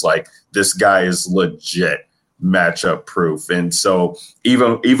numbers. Like this guy is legit matchup proof. And so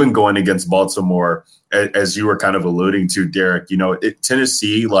even going against Baltimore, as you were kind of alluding to, Derek,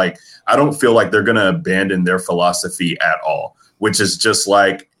 Tennessee, like, I don't feel like they're going to abandon their philosophy at all, which is just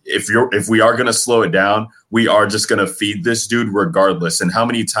like, if we are going to slow it down, we are just going to feed this dude regardless. And how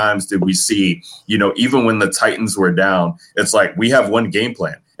many times did we see, even when the Titans were down, it's like, we have one game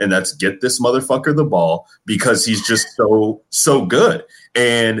plan, and that's get this motherfucker the ball because he's just so good.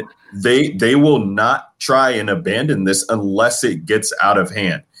 And they will not try and abandon this unless it gets out of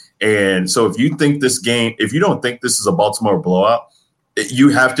hand. And so if you don't think this is a Baltimore blowout, you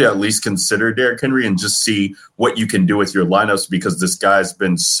have to at least consider Derrick Henry and just see what you can do with your lineups, because this guy's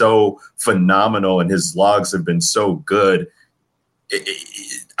been so phenomenal and his logs have been so good.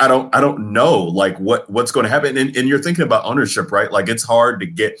 I don't know like what's going to happen. And you're thinking about ownership, right? Like it's hard to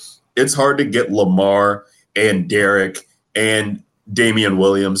get Lamar and Derrick and Damian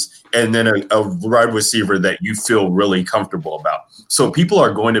Williams, and then a wide receiver that you feel really comfortable about. So people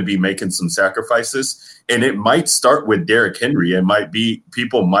are going to be making some sacrifices, and it might start with Derrick Henry. It might be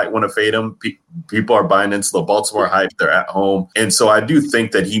people might want to fade him. People are buying into the Baltimore hype. They're at home. And so I do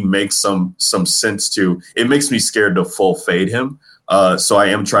think that he makes some sense to. It makes me scared to full fade him. So I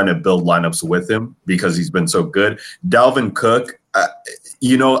am trying to build lineups with him because he's been so good. Dalvin Cook, I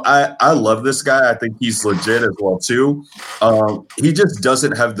love this guy. I think he's legit as well too. He just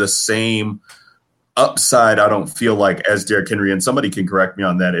doesn't have the same upside, I don't feel like, as Derrick Henry. And somebody can correct me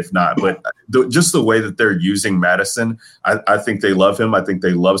on that if not. But just the way that they're using Madison, I think they love him. I think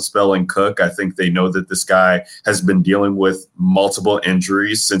they love spelling Cook. I think they know that this guy has been dealing with multiple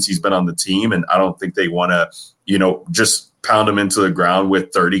injuries since he's been on the team. And I don't think they want to, just pound him into the ground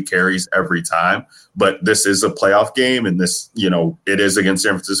with 30 carries every time. But this is a playoff game, and this, it is against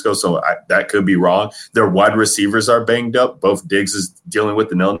San Francisco, so that could be wrong. Their wide receivers are banged up. Both Diggs is dealing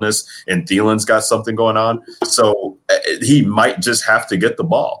with an illness, and Thielen's got something going on. So he might just have to get the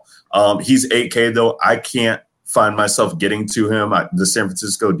ball. He's 8K, though. I can't find myself getting to him. The San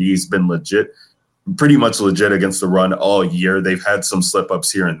Francisco D's been pretty much legit against the run all year. They've had some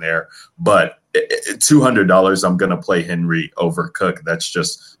slip-ups here and there, but $200, I'm going to play Henry over Cook. That's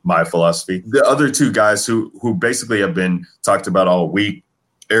just my philosophy. The other two guys who basically have been talked about all week,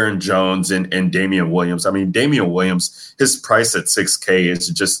 Aaron Jones and Damian Williams. I mean, Damian Williams, his price at 6K is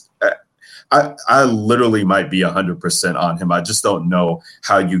just I literally might be 100% on him. I just don't know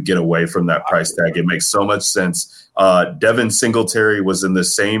how you get away from that price tag. It makes so much sense. Devin Singletary was in the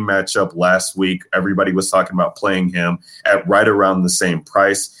same matchup last week. Everybody was talking about playing him at right around the same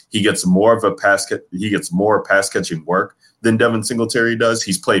price. He gets more pass catching work than Devin Singletary does.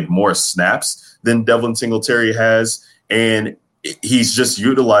 He's played more snaps than Devin Singletary has, and he's just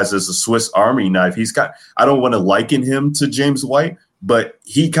utilized as a Swiss Army knife. I don't want to liken him to James White, but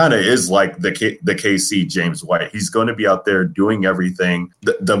he kind of is like the KC James White. He's going to be out there doing everything.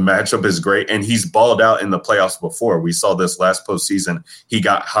 The matchup is great, and he's balled out in the playoffs before. We saw this last postseason. He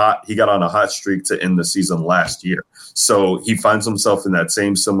got hot. He got on a hot streak to end the season last year. So he finds himself in that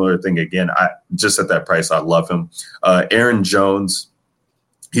same similar thing again. Just at that price, I love him. Aaron Jones,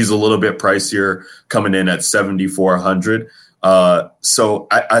 he's a little bit pricier, coming in at 7,400. So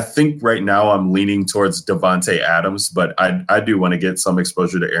I think right now I'm leaning towards Devontae Adams, but I do want to get some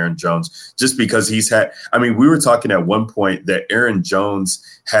exposure to Aaron Jones just because we were talking at one point that Aaron Jones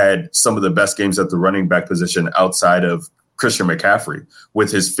had some of the best games at the running back position outside of Christian McCaffrey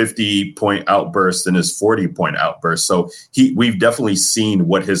with his 50-point outburst and his 40-point outburst. So we've definitely seen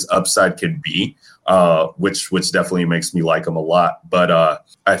what his upside could be, which definitely makes me like him a lot. But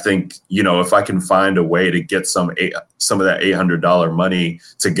I think, if I can find a way to get some of that $800 money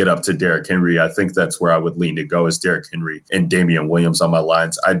to get up to Derrick Henry, I think that's where I would lean to go, is Derrick Henry and Damian Williams on my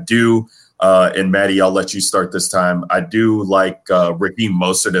lines. I do. And Maddie, I'll let you start this time. I do like Raheem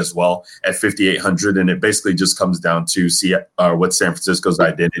Mostert as well at 5,800, and it basically just comes down to what San Francisco's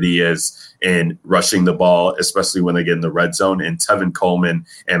identity is in rushing the ball, especially when they get in the red zone. And Tevin Coleman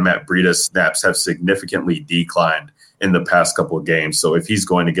and Matt Breida's snaps have significantly declined in the past couple of games. So if he's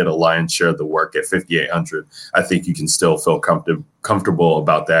going to get a lion's share of the work at 5,800, I think you can still feel comfortable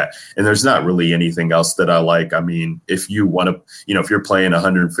about that. And there's not really anything else that I like. I mean, if you want to, if you're playing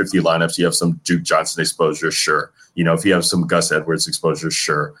 150 lineups, you have some Duke Johnson exposure, sure. If you have some Gus Edwards exposure,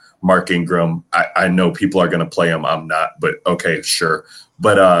 sure. Mark Ingram, I know people are going to play him. I'm not, but okay, sure.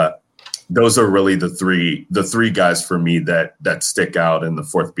 But those are really the three guys for me that stick out, and the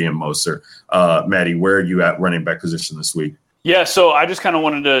fourth being Mostert. Maddie, where are you at running back position this week? Yeah, so I just kind of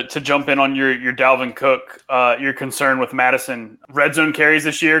wanted to jump in on your Dalvin Cook, your concern with Madison. Red zone carries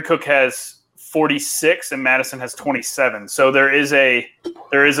this year, Cook has 46 and Madison has 27. So there is a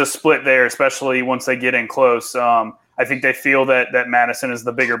split there, especially once they get in close. I think they feel that Madison is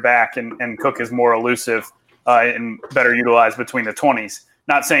the bigger back and Cook is more elusive and better utilized between the 20s.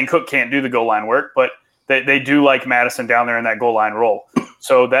 Not saying Cook can't do the goal line work, but they do like Madison down there in that goal line role.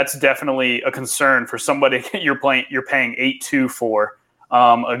 So that's definitely a concern for somebody you're paying 8-2 for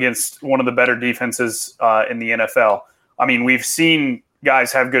against one of the better defenses in the NFL. I mean, we've seen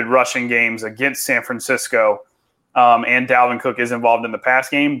guys have good rushing games against San Francisco, and Dalvin Cook is involved in the pass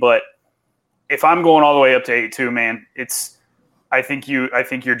game. But if I'm going all the way up to 8-2, man, I think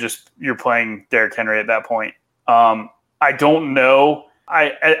you're playing Derrick Henry at that point. I don't know.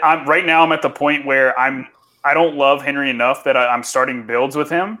 I'm right now. I'm at the point where I don't love Henry enough that I'm starting builds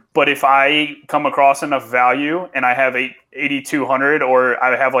with him. But if I come across enough value and I have 8,200 or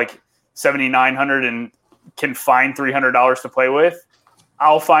I have like 7,900 and can find $300 to play with,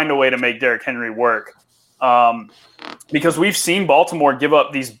 I'll find a way to make Derrick Henry work. Because we've seen Baltimore give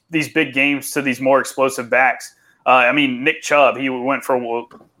up these big games to these more explosive backs. I mean, Nick Chubb, he went for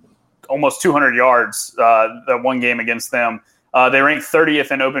almost 200 yards that one game against them. They ranked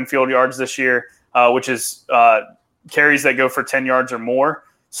 30th in open field yards this year, which is carries that go for 10 yards or more.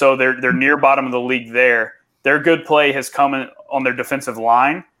 So they're near bottom of the league there. Their good play has come on their defensive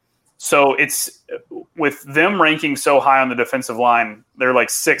line. So it's with them ranking so high on the defensive line, they're like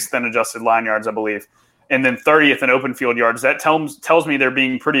 6th in adjusted line yards, I believe, and then 30th in open field yards. That tells me they're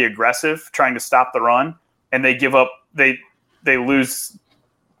being pretty aggressive, trying to stop the run, and they give up. They lose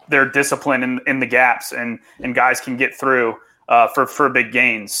their discipline in the gaps, and guys can get through for big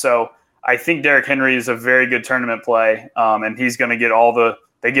gains. So I think Derrick Henry is a very good tournament play, and he's going to get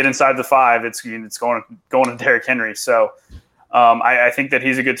they get inside the 5. It's going to Derrick Henry. So. I think that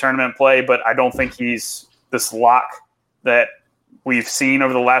he's a good tournament play, but I don't think he's this lock that we've seen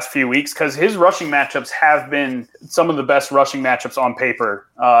over the last few weeks because his rushing matchups have been some of the best rushing matchups on paper.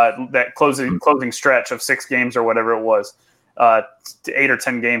 That closing stretch of 6 games or whatever it was, 8 or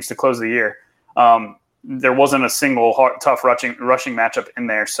 10 games to close the year. There wasn't a single tough rushing matchup in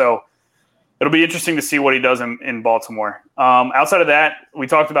there. So it'll be interesting to see what he does in Baltimore. Outside of that, we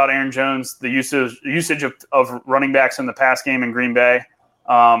talked about Aaron Jones, the usage of running backs in the pass game in Green Bay.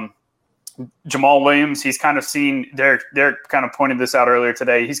 Jamal Williams, he's kind of seen – Derek kind of pointed this out earlier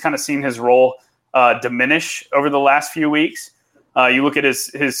today. He's kind of seen his role diminish over the last few weeks. You look at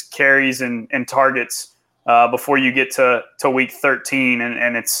his carries and targets before you get to week 13,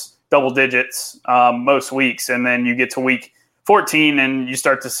 and it's double digits most weeks. And then you get to week 14, and you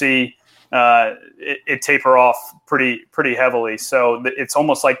start to see – it taper off pretty heavily. So it's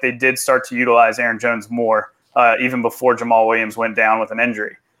almost like they did start to utilize Aaron Jones more even before Jamal Williams went down with an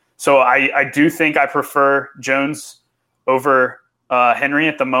injury. So I do think I prefer Jones over Henry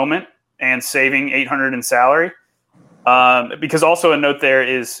at the moment and saving $800 in salary. Because also a note there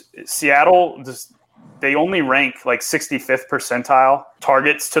is Seattle, they only rank like 65th percentile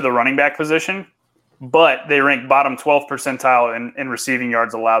targets to the running back position, but they rank bottom 12th percentile in receiving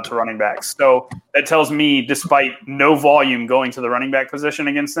yards allowed to running backs. So that tells me, despite no volume going to the running back position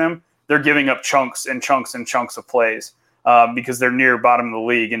against them, they're giving up chunks and chunks and chunks of plays because they're near bottom of the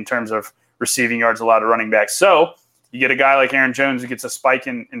league in terms of receiving yards allowed to running backs. So you get a guy like Aaron Jones who gets a spike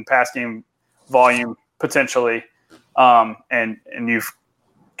in pass game volume potentially, and you've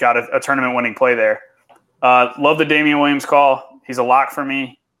got a tournament-winning play there. Love the Damian Williams call. He's a lock for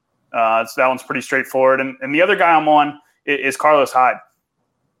me. So that one's pretty straightforward. And the other guy I'm on is Carlos Hyde.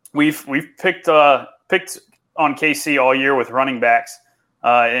 We've picked on KC all year with running backs,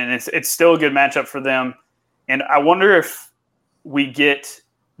 and it's still a good matchup for them. And I wonder if we get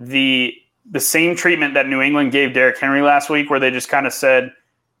the same treatment that New England gave Derrick Henry last week, where they just kind of said,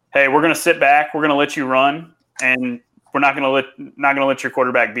 "Hey, we're going to sit back, we're going to let you run, and we're not going to let your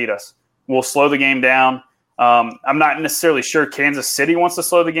quarterback beat us. We'll slow the game down." I'm not necessarily sure Kansas City wants to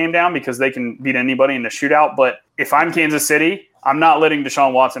slow the game down because they can beat anybody in the shootout. But if I'm Kansas City, I'm not letting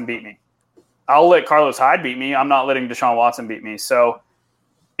Deshaun Watson beat me. I'll let Carlos Hyde beat me. I'm not letting Deshaun Watson beat me. So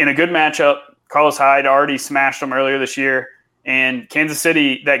in a good matchup, Carlos Hyde already smashed him earlier this year. And Kansas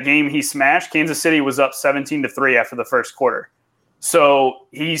City, that game he smashed, Kansas City was up 17-3 after the first quarter. So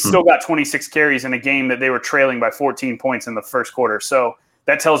he still got 26 carries in a game that they were trailing by 14 points in the first quarter. So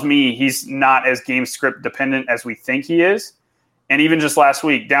that tells me he's not as game script dependent as we think he is. And even just last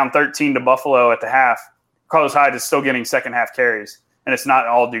week, down 13 to Buffalo at the half, Carlos Hyde is still getting second half carries, and it's not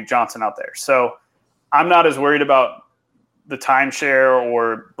all Duke Johnson out there. So I'm not as worried about the timeshare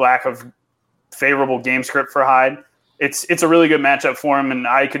or lack of favorable game script for Hyde. It's a really good matchup for him, and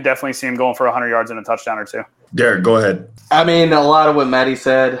I could definitely see him going for 100 yards and a touchdown or two. Derek, go ahead. I mean, a lot of what Maddie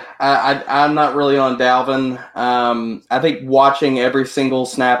said. I'm not really on Dalvin. I think watching every single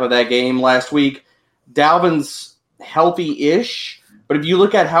snap of that game last week, Dalvin's healthy-ish, but if you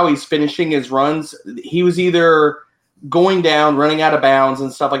look at how he's finishing his runs, he was either going down, running out of bounds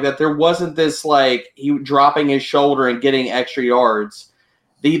and stuff like that. There wasn't this, like, he dropping his shoulder and getting extra yards.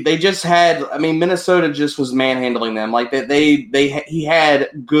 They just had, I mean, Minnesota just was manhandling them. Like, he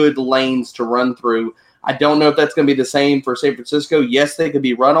had good lanes to run through. I don't know if that's going to be the same for San Francisco. Yes, they could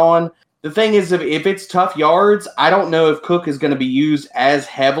be run on. The thing is, if it's tough yards, I don't know if Cook is going to be used as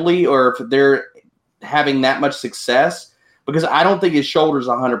heavily or if they're having that much success, because I don't think his shoulder's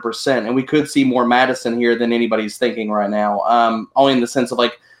 100%, and we could see more Madison here than anybody's thinking right now. Only in the sense of,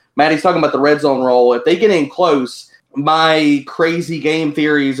 like, Maddie's talking about the red zone roll. If they get in close, my crazy game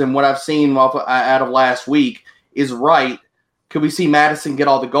theories and what I've seen out of last week is right. Could we see Madison get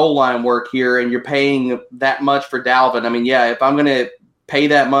all the goal line work here, and you're paying that much for Dalvin? I mean, yeah, if I'm going to pay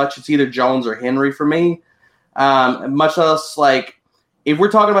that much, it's either Jones or Henry for me. Much less, like, if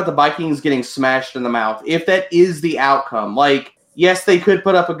we're talking about the Vikings getting smashed in the mouth, if that is the outcome, like, yes, they could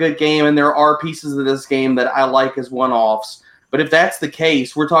put up a good game, and there are pieces of this game that I like as one-offs. But if that's the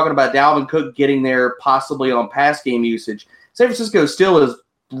case, we're talking about Dalvin Cook getting there possibly on pass game usage. San Francisco still is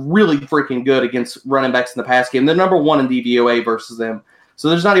really freaking good against running backs in the pass game. They're number one in DVOA versus them. So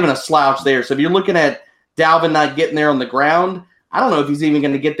there's not even a slouch there. So if you're looking at Dalvin not getting there on the ground, I don't know if he's even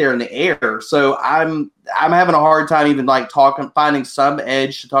going to get there in the air. So I'm having a hard time even like finding some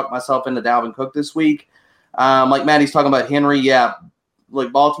edge to talk myself into Dalvin Cook this week. Like Maddie's talking about Henry. Yeah,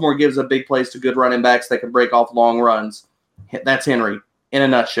 like Baltimore gives a big place to good running backs that can break off long runs. That's Henry in a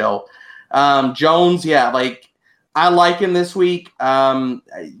nutshell. Jones, yeah, like, I like him this week for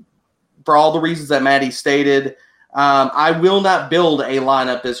all the reasons that Maddie stated. I will not build a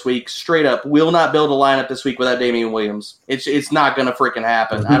lineup this week. Straight up, will not build a lineup this week without Damian Williams. It's not going to freaking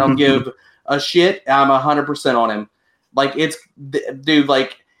happen. I don't give a shit. I'm 100% on him. Like, dude,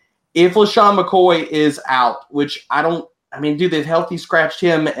 like, if LaShawn McCoy is out, which they've healthy scratched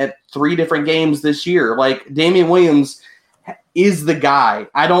him at 3 different games this year. Like, Damian Williams is the guy.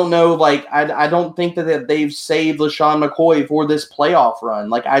 I don't know, like, I don't think that they've saved LaShawn McCoy for this playoff run.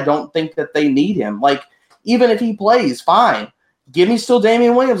 Like, I don't think that they need him. Like, even if he plays, fine. Give me still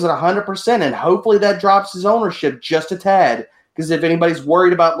Damian Williams at 100%, and hopefully that drops his ownership just a tad. Because if anybody's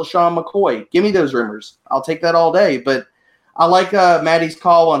worried about LaShawn McCoy, give me those rumors. I'll take that all day. But I like Maddie's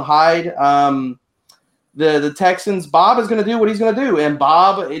call on Hyde. The Texans, Bob is going to do what he's going to do. And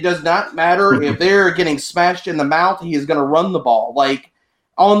Bob, it does not matter if they're getting smashed in the mouth, he is going to run the ball. Like,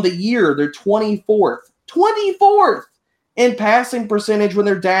 on the year, they're 24th in passing percentage when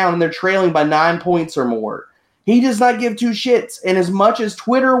they're down and they're trailing by 9 points or more. He does not give 2 shits. And as much as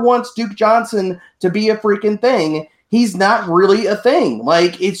Twitter wants Duke Johnson to be a freaking thing, he's not really a thing.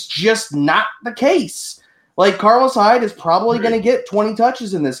 Like, it's just not the case. Like, Carlos Hyde is probably going to get 20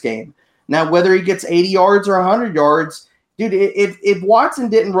 touches in this game. Now, whether he gets 80 yards or 100 yards, dude, if Watson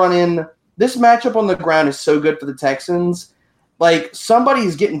didn't run in, this matchup on the ground is so good for the Texans. Like,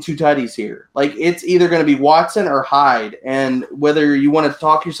 somebody's getting 2 tutties here. Like, it's either going to be Watson or Hyde. And whether you want to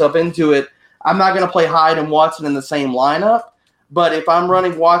talk yourself into it, I'm not going to play Hyde and Watson in the same lineup. But if I'm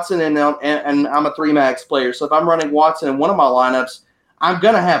running Watson and I'm a 3-max player, so if I'm running Watson in one of my lineups, I'm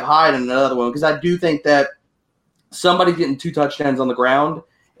going to have Hyde in another one because I do think that somebody's getting 2 touchdowns on the ground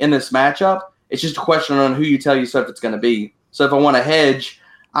in this matchup. It's just a question on who you tell yourself it's going to be. So if I want to hedge,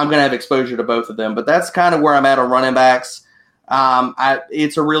 I'm going to have exposure to both of them. But that's kind of where I'm at on running backs.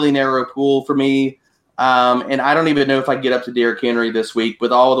 It's a really narrow pool for me. And I don't even know if I get up to Derrick Henry this week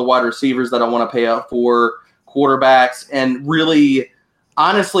with all the wide receivers that I want to pay up for, quarterbacks, and really,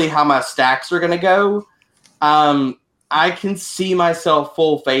 honestly, how my stacks are going to go. I can see myself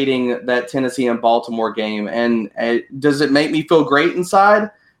full fading that Tennessee and Baltimore game. And does it make me feel great inside?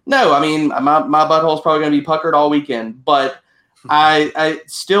 No, I mean, my butthole's probably going to be puckered all weekend. But I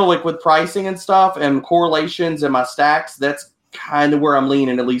still, like, with pricing and stuff and correlations and my stacks, that's kind of where I'm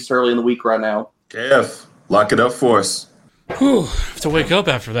leaning, at least early in the week right now. KF, lock it up for us. Whew, I have to wake up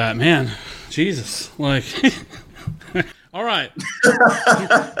after that, man. Jesus. Like, all right.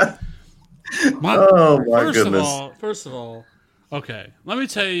 My goodness. First of all, okay. Let me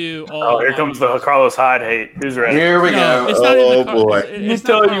tell you all. Oh, here comes the Carlos Hyde hate. Who's ready? Here we go. It's not even boy. He's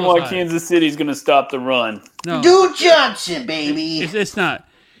telling you why Kansas City's going to stop the run. No, Duke Johnson, baby. it's not.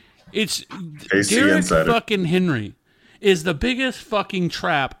 It's KC Derrick Insider. fucking Henry is the biggest fucking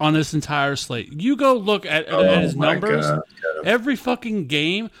trap on this entire slate. You go look at his numbers every fucking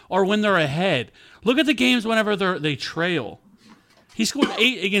game or when they're ahead. Look at the games whenever they trail. He scored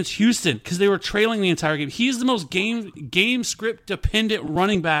 8 against Houston because they were trailing the entire game. He's the most game script dependent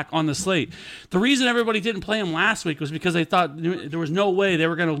running back on the slate. The reason everybody didn't play him last week was because they thought there was no way they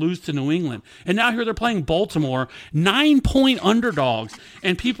were going to lose to New England. And now here they're playing Baltimore, 9-point underdogs,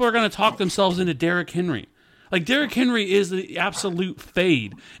 and people are going to talk themselves into Derrick Henry. Like, Derrick Henry is the absolute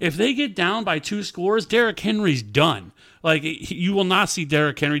fade. If they get down by 2 scores, Derrick Henry's done. Like, you will not see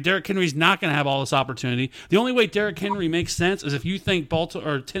Derrick Henry. Derrick Henry's not going to have all this opportunity. The only way Derrick Henry makes sense is if you think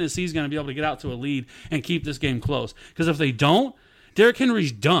Baltimore or Tennessee's going to be able to get out to a lead and keep this game close. Because if they don't, Derrick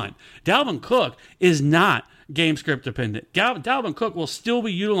Henry's done. Dalvin Cook is not game script dependent. Dalvin Cook will still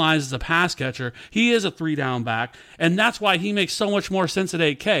be utilized as a pass catcher. He is a 3-down back, and that's why he makes so much more sense at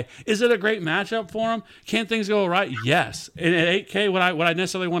 8K. Is it a great matchup for him? Can things go right? Yes. And at 8K, would I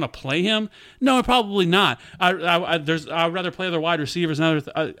necessarily want to play him? No, probably not. I'd rather play other wide receivers.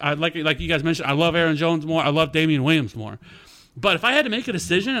 Like you guys mentioned, I love Aaron Jones more. I love Damian Williams more. But if I had to make a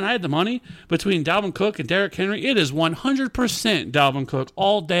decision and I had the money between Dalvin Cook and Derrick Henry, it is 100% Dalvin Cook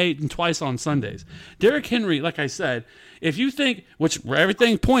all day and twice on Sundays. Derrick Henry, like I said, if you think, where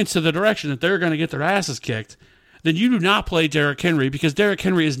everything points to the direction that they're going to get their asses kicked, then you do not play Derrick Henry because Derrick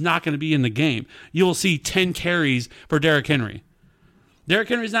Henry is not going to be in the game. You will see 10 carries for Derrick Henry. Derrick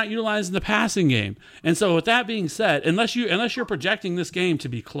Henry's not utilized in the passing game. And so with that being said, unless you're projecting this game to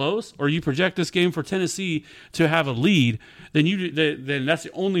be close or you project this game for Tennessee to have a lead, then that's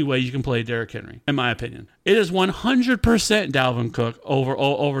the only way you can play Derrick Henry, in my opinion. It is 100% Dalvin Cook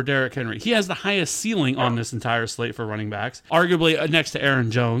over Derrick Henry. He has the highest ceiling on this entire slate for running backs, arguably next to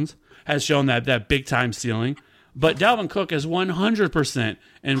Aaron Jones, has shown that big-time ceiling. But Dalvin Cook is 100%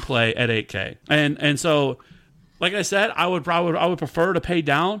 in play at 8K. And so, like I said, I would prefer to pay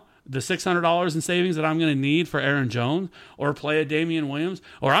down the $600 in savings that I'm going to need for Aaron Jones, or play a Damian Williams,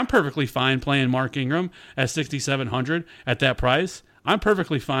 or I'm perfectly fine playing Mark Ingram at $6,700 at that price. I'm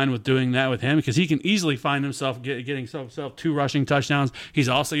perfectly fine with doing that with him because he can easily find himself getting himself 2 rushing touchdowns. He's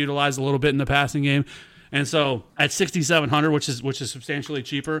also utilized a little bit in the passing game. And so at $6,700, which is substantially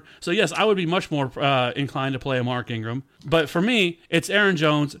cheaper. So yes, I would be much more inclined to play a Mark Ingram. But for me, it's Aaron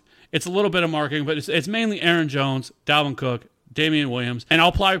Jones. It's a little bit of marketing, but it's mainly Aaron Jones, Dalvin Cook, Damian Williams, and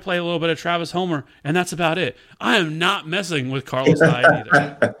I'll probably play a little bit of Travis Homer, and that's about it. I am not messing with Carlos Hyde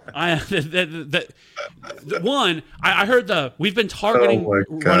either. I heard we've been targeting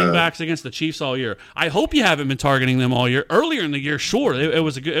running backs against the Chiefs all year. I hope you haven't been targeting them all year. Earlier in the year, sure, it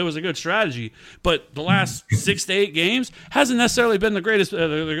was a good strategy, but the last 6 to 8 games hasn't necessarily been the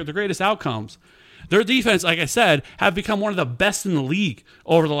greatest outcomes. Their defense, like I said, have become one of the best in the league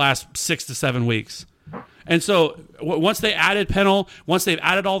over the last 6 to 7 weeks. And so once they added Pennell, once they've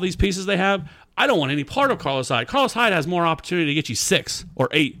added all these pieces they have, I don't want any part of Carlos Hyde. Carlos Hyde has more opportunity to get you 6 or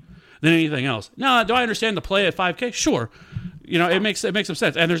 8 than anything else. Now, do I understand the play at 5K? Sure. It makes some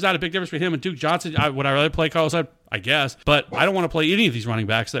sense. And there's not a big difference between him and Duke Johnson. Would I rather play Carlos Hyde? I guess. But I don't want to play any of these running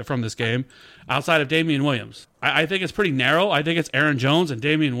backs from this game outside of Damian Williams. I think it's pretty narrow. I think it's Aaron Jones and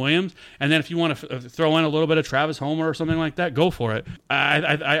Damian Williams. And then if you want to throw in a little bit of Travis Homer or something like that, go for it.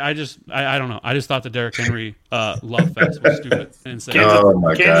 I don't know. I just thought the Derrick Henry love fest was stupid and insane. Oh,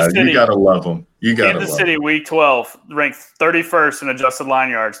 my God. You got to love him. Kansas City, Week 12, ranked 31st in adjusted line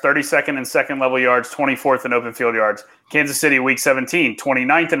yards, 32nd in second-level yards, 24th in open field yards. Kansas City, Week 17,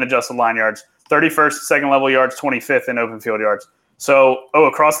 29th in adjusted line yards, 31st second-level yards, 25th in open field yards. So,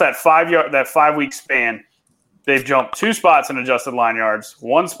 across that 5-week span, they've jumped 2 spots in adjusted line yards,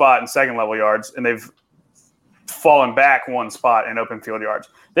 1 spot in second-level yards, and they've fallen back 1 spot in open field yards.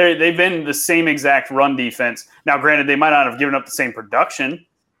 They've been the same exact run defense. Now, granted, they might not have given up the same production,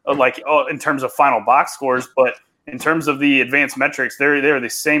 in terms of final box scores, but in terms of the advanced metrics, they're the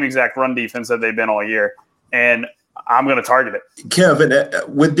same exact run defense that they've been all year. And I'm going to target it. Kevin,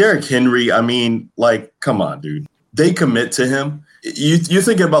 with Derrick Henry, I mean, come on, dude. They commit to him. You're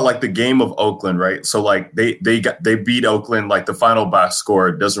thinking about the game of Oakland, right? So they beat Oakland. The final box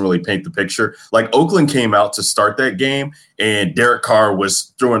score doesn't really paint the picture. Oakland came out to start that game, and Derek Carr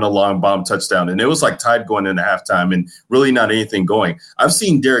was throwing a long bomb touchdown, and it was tied going into halftime, and really not anything going. I've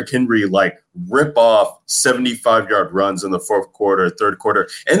seen Derrick Henry rip off 75-yard runs in the fourth quarter, third quarter,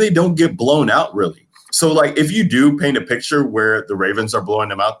 and they don't get blown out really. So, if you do paint a picture where the Ravens are blowing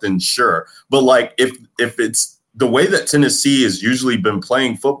them out, then sure. But if it's the way that Tennessee has usually been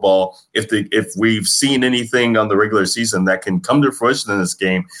playing football, if we've seen anything on the regular season that can come to fruition in this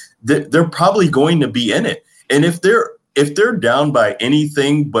game, they're probably going to be in it. And if they're down by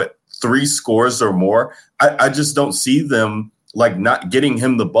anything but 3 scores or more, I just don't see them not getting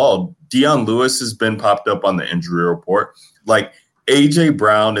him the ball. Dion Lewis has been popped up on the injury report. AJ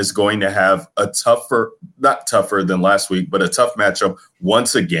Brown is going to have not tougher than last week, but a tough matchup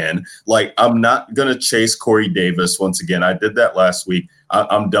once again. Like, I'm not going to chase Corey Davis once again. I did that last week.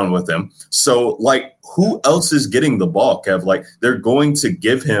 I'm done with him. So, like, who else is getting the ball, Kev? Like, they're going to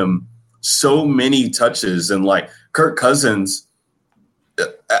give him so many touches. And, like, Kirk Cousins,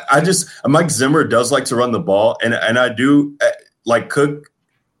 Mike Zimmer does like to run the ball. And I do, like, Cook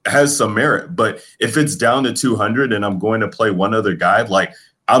has some merit, but if it's down to 200 and I'm going to play one other guy, like,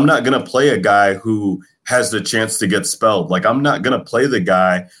 I'm not going to play a guy who has the chance to get spelled. Like, I'm not going to play the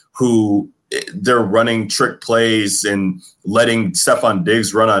guy who they're running trick plays and letting Stephon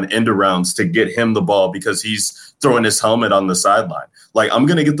Diggs run on end arounds to get him the ball because he's throwing his helmet on the sideline. Like, I'm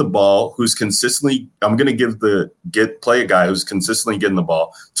going to get the ball who's consistently, I'm going to play a guy who's consistently getting the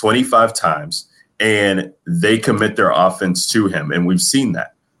ball 25 times, and they commit their offense to him. And we've seen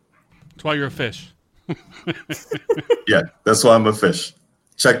that. That's why you're a fish. Yeah, that's why I'm a fish.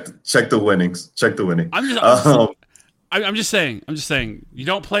 Check the winnings. Check the winning. I'm just saying.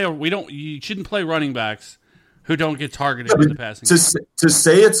 You shouldn't play running backs who don't get targeted in the passing. To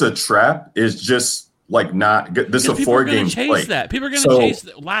say it's a trap is just like not good. This is a 4-game play. People are going to chase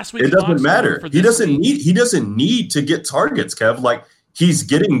that. Last week. It doesn't matter. He doesn't need to get targets, Kev. Like, he's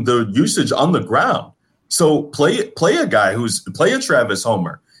getting the usage on the ground. So play a guy play a Travis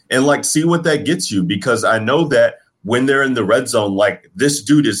Homer and, like, see what that gets you, because I know that when they're in the red zone, like, this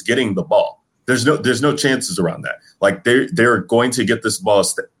dude is getting the ball. There's no chances around that. Like, they're going to get this ball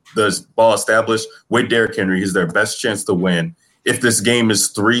established with Derrick Henry. He's their best chance to win if this game is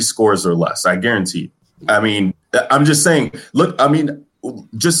 3 scores or less. I guarantee. I mean, I'm just saying, look, I mean,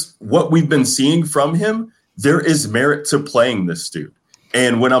 just what we've been seeing from him, there is merit to playing this dude.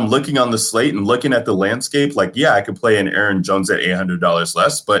 And when I'm looking on the slate and looking at the landscape, like, yeah, I could play an Aaron Jones at $800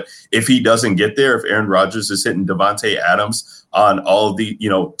 less. But if he doesn't get there, if Aaron Rodgers is hitting Devontae Adams on all of the,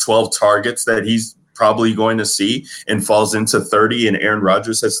 12 targets that he's probably going to see and falls into 30 and Aaron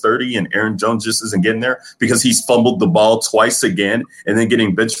Rodgers has 30 and Aaron Jones just isn't getting there because he's fumbled the ball twice again and then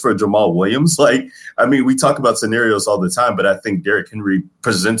getting benched for Jamal Williams. Like, I mean, we talk about scenarios all the time, but I think Derrick Henry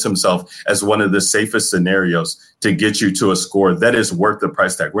presents himself as one of the safest scenarios to get you to a score that is worth the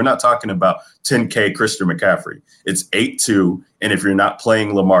price tag. We're not talking about 10K Christian McCaffrey. It's 8-2. And if you're not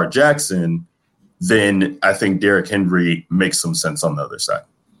playing Lamar Jackson, then I think Derrick Henry makes some sense on the other side.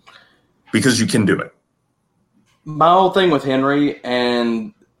 Because you can do it. My whole thing with Henry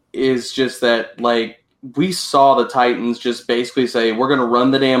is just that, like, we saw the Titans just basically say, we're going to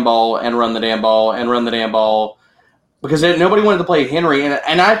run the damn ball and run the damn ball and run the damn ball. Because nobody wanted to play Henry.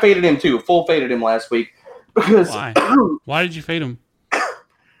 And I faded him too. Full faded him last week. Because Why? Why did you fade him?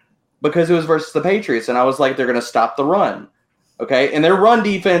 Because it was versus the Patriots. And I was like, they're going to stop the run. Okay, and their run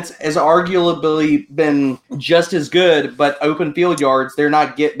defense has arguably been just as good, but open field yards, they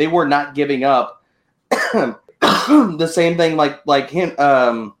were not giving up the same thing like him.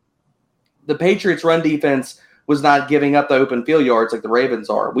 The Patriots' run defense was not giving up the open field yards like the Ravens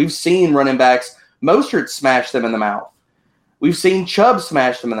are. We've seen running backs, Mostert smash them in the mouth. We've seen Chubb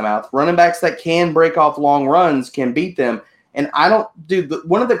smash them in the mouth. Running backs that can break off long runs can beat them. And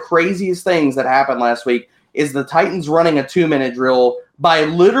one of the craziest things that happened last week is the Titans running a 2-minute drill by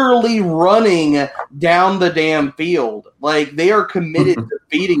literally running down the damn field. Like, they are committed to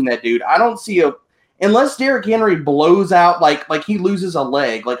beating that dude. I don't see unless Derrick Henry blows out, like he loses a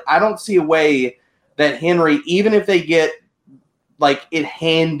leg, like, I don't see a way that Henry, even if they get, like, it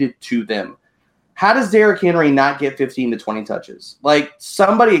handed to them, how does Derrick Henry not get 15 to 20 touches? Like,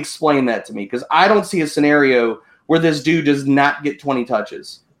 somebody explain that to me, because I don't see a scenario where this dude does not get 20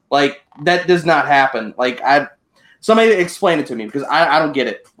 touches. Like, that does not happen. Like, somebody explain it to me, because I don't get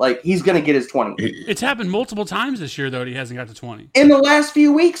it. Like, he's going to get his 20. It's happened multiple times this year, though, he hasn't got to 20. In the last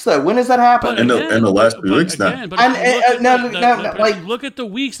few weeks, though. When has that happened? In the last few weeks now. Look at the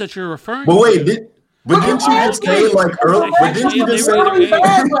weeks that you're referring to. But wait, didn't you just say, like, early? But didn't you just say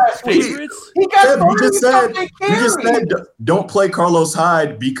he just said don't play Carlos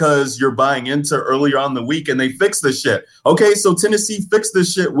Hyde because you're buying into earlier on the week, and they fixed this shit. Okay, so Tennessee fixed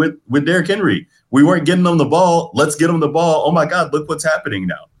this shit with Derrick Henry. We weren't getting them the ball. Let's get them the ball. Oh my God, look what's happening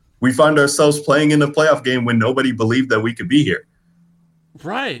now. We find ourselves playing in a playoff game when nobody believed that we could be here.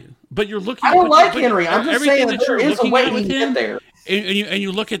 Right, but you're looking. I don't like Henry. I'm just saying that there is a way to get there. And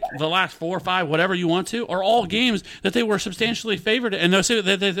you look at the last 4 or 5, whatever you want to, are all games that they were substantially favored, and they'll say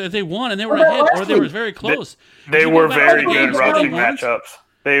that they won and they were ahead, or they were very close. They were very good rushing matchups.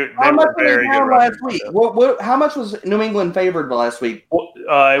 They were very good last week. How much was New England favored last week?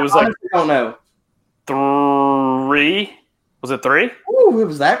 It was like, I don't know. 3. Was it 3? Ooh, it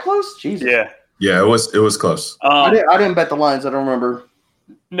was that close? Jesus. Yeah. Yeah, it was close. I didn't bet the lines. I don't remember.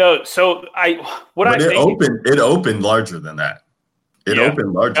 No, so it opened larger than that. It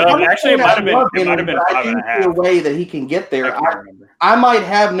opened larger. Actually, it might have been 5.5. I do see a way that he can get there. I can't remember. I might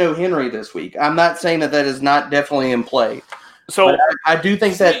have no Henry this week. I'm not saying that is not definitely in play. So but I do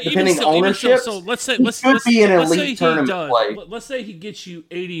think that depending on ownership, so let's say be an elite tournament play. Let's say he gets you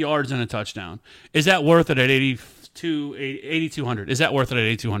 80 yards and a touchdown. Is that worth it at 8,200? Is that worth it at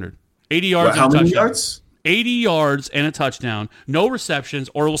 8,200? 80 yards and a touchdown. How many yards? 80 yards and a touchdown, no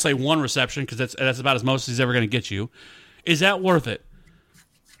receptions, or we'll say one reception because that's about as most he's ever going to get you. Is that worth it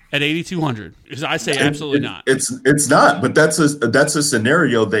at 8,200? Because I say absolutely not. It's not, but that's a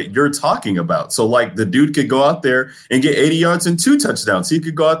scenario that you're talking about. So like the dude could go out there and get 80 yards and 2 touchdowns. He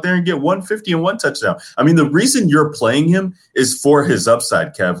could go out there and get 150 and 1 touchdown. I mean, the reason you're playing him is for his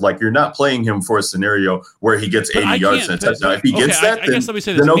upside, Kev. Like you're not playing him for a scenario where he gets 80 yards and a touchdown. If he gets that,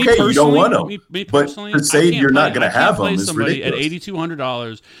 then okay, you don't want him. But to say you're not going to have him is ridiculous. At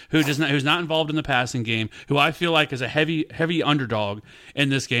 $8,200 who's not involved in the passing game, who I feel like is a heavy underdog in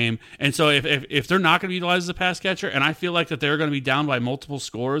this game. And so if they're not going to be utilized as a pass catcher, and I feel like that they're going to be down by multiple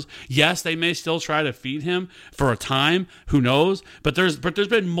scores, yes, they may still try to feed him for a time. Who knows? But there's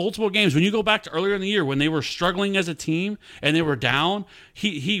been multiple games. When you go back to earlier in the year when they were struggling as a team and they were down,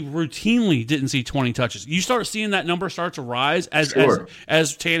 he routinely didn't see 20 touches. You start seeing that number start to rise as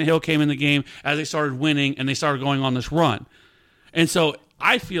Tannehill came in the game, as they started winning and they started going on this run. And so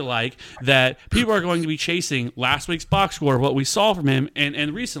I feel like that people are going to be chasing last week's box score, what we saw from him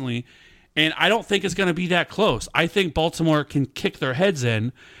and recently, and I don't think it's going to be that close. I think Baltimore can kick their heads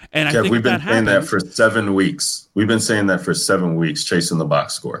in, and I think we've been saying that for 7 weeks. We've been saying that for 7 weeks, chasing the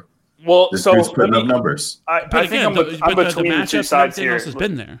box score. Well, this dude's putting up numbers. I think I'm between the two sides here. Has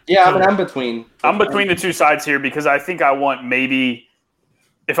been there. Yeah, I'm between. I'm between the two sides here because I think I want maybe.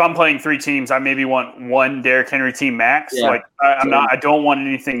 If I'm playing 3 teams, I maybe want 1 Derrick Henry team max. Yeah. Like I don't want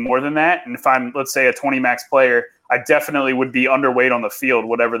anything more than that. And if I'm, let's say, a 20 max player, I definitely would be underweight on the field,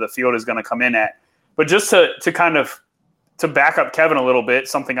 whatever the field is going to come in at. But just to kind of to back up Kevin a little bit,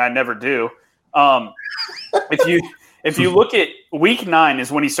 something I never do. If you look at week 9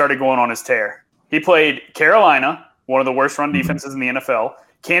 is when he started going on his tear. He played Carolina, one of the worst run defenses in the NFL.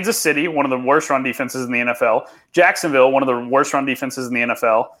 Kansas City, one of the worst run defenses in the NFL. Jacksonville, one of the worst run defenses in the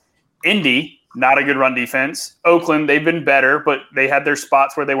NFL. Indy, not a good run defense. Oakland, they've been better, but they had their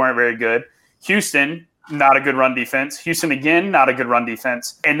spots where they weren't very good. Houston, not a good run defense. Houston, again, not a good run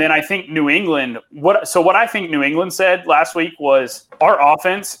defense. And then I think New England, what I think New England said last week was our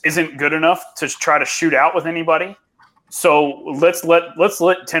offense isn't good enough to try to shoot out with anybody. So let's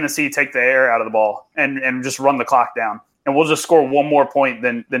let Tennessee take the air out of the ball and just run the clock down. And we'll just score one more point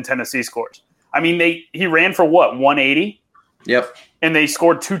than Tennessee scores. I mean, he ran for what, 180? Yep. And they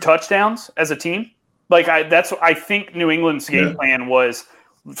scored 2 touchdowns as a team. Like I think New England's game plan was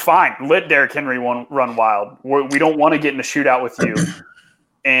fine. Let Derrick Henry run wild. We don't want to get in a shootout with you,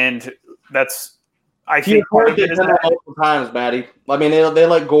 and that's. I think multiple times, Maddie. I mean, they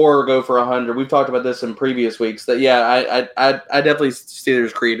let Gore go for 100. We've talked about this in previous weeks. That I definitely see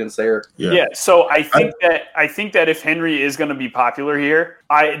there's credence there. Yeah. So I think that if Henry is going to be popular here,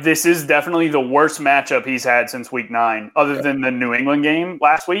 this is definitely the worst matchup he's had since week 9, other than the New England game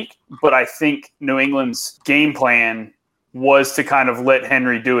last week. But I think New England's game plan was to kind of let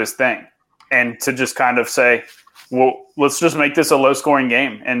Henry do his thing and to just kind of say, well, let's just make this a low scoring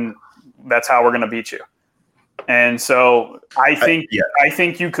game and that's how we're going to beat you. And so I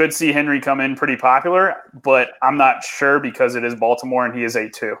think you could see Henry come in pretty popular, but I'm not sure because it is Baltimore and he is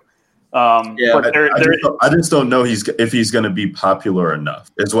 8-2. I just don't know if he's going to be popular enough.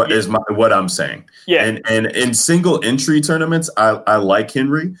 Is what I'm saying. Yeah, and in single entry tournaments, I like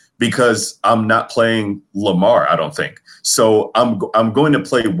Henry because I'm not playing Lamar. I don't think so. I'm going to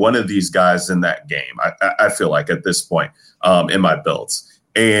play one of these guys in that game. I feel like at this point in my builds.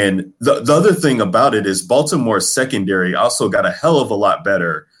 And the other thing about it is Baltimore's secondary also got a hell of a lot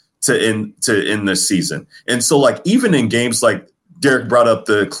better to end this season. And so like even in games like Derek brought up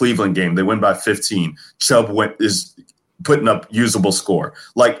the Cleveland game, they win by 15. Chubb is putting up usable score.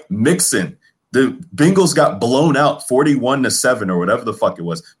 Like Mixon, the Bengals got blown out 41-7 or whatever the fuck it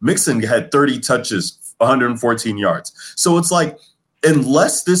was. Mixon had 30 touches, 114 yards. So it's like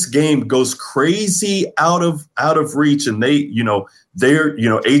unless this game goes crazy out of reach and they're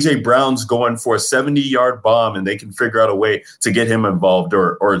AJ Brown's going for a 70-yard bomb and they can figure out a way to get him involved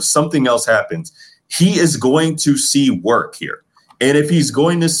or something else happens, he is going to see work here. And if he's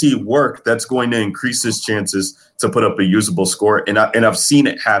going to see work, that's going to increase his chances to put up a usable score. And I've seen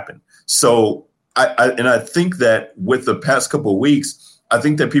it happen. So I think that with the past couple of weeks, I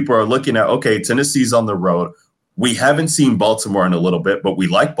think that people are looking at, okay, Tennessee's on the road. We haven't seen Baltimore in a little bit, but we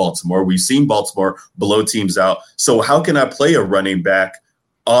like Baltimore. We've seen Baltimore blow teams out. So how can I play a running back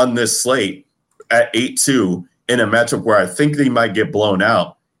on this slate at 8-2 in a matchup where I think they might get blown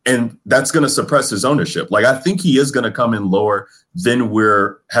out? And that's going to suppress his ownership. Like, I think he is going to come in lower than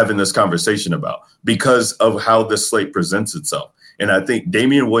we're having this conversation about because of how this slate presents itself. And I think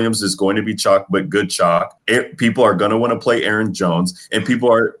Damian Williams is going to be chalk, but good chalk. People are going to want to play Aaron Jones, and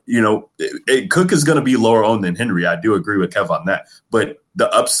people are, Cook is going to be lower owned than Henry. I do agree with Kev on that. But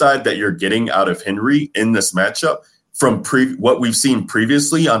the upside that you're getting out of Henry in this matchup from what we've seen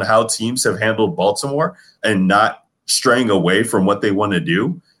previously on how teams have handled Baltimore and not straying away from what they want to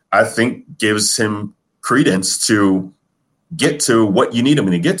do, I think gives him credence to get to what you need him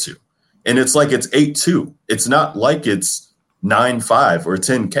to get to. And it's like it's 8-2. It's not like it's 9-5 or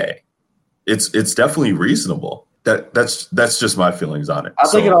 10K. It's definitely reasonable. That's just my feelings on it. I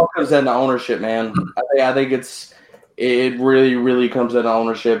think it all comes down to ownership, man. I think it really, really comes down to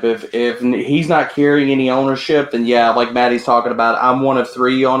ownership. If he's not carrying any ownership, then yeah, like Maddie's talking about, I'm one of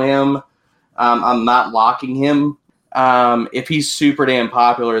 3 on him. I'm not locking him. If he's super damn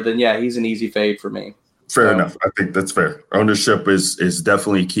popular, then yeah, he's an easy fade for me. Fair enough. I think that's fair. Ownership is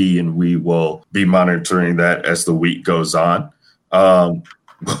definitely key, and we will be monitoring that as the week goes on.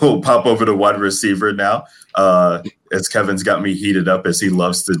 We'll pop over to wide receiver now, as Kevin's got me heated up as he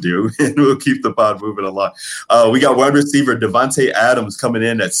loves to do, and we'll keep the pod moving along. We got wide receiver Devontae Adams coming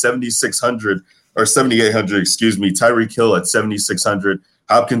in at 7,600 or 7,800, excuse me. Tyreek Hill at 7,600.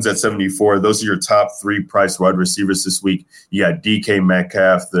 Hopkins at 74. Those are your top 3 priced wide receivers this week. You got DK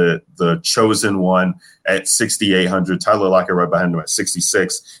Metcalf, the chosen one, at 6,800. Tyler Lockett right behind him at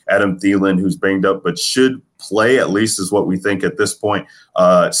 66. Adam Thielen, who's banged up but should play, at least is what we think at this point,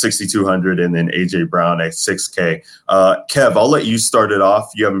 6,200. And then A.J. Brown at 6K. Kev, I'll let you start it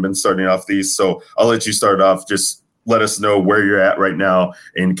off. You haven't been starting off these, so I'll let you start off. Just let us know where you're at right now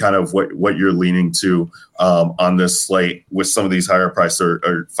and kind of what you're leaning to on this slate with some of these higher price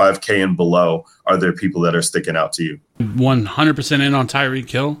or 5K and below. Are there people that are sticking out to you? 100% in on Tyreek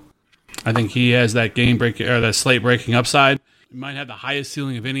Hill. I think he has that game break or that slate breaking upside. He might have the highest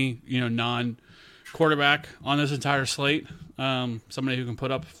ceiling of any non-quarterback on this entire slate. Somebody who can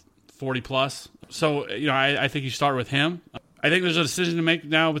put up 40 plus. So I think you start with him. I think there's a decision to make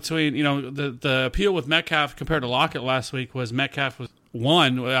now between, the appeal with Metcalf compared to Lockett last week was Metcalf was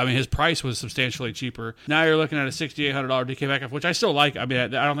one. I mean, his price was substantially cheaper. Now you're looking at a $6,800 DK Metcalf, which I still like. I mean, I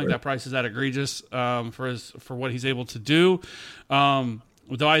don't think that price is that egregious for what he's able to do.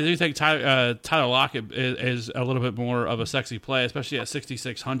 Though I do think Tyler Lockett is a little bit more of a sexy play, especially at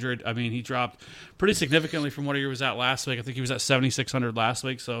 6,600. I mean, he dropped pretty significantly from what he was at last week. I think he was at 7,600 last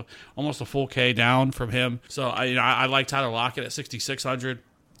week, so almost a full K down from him. So I like Tyler Lockett at 6,600.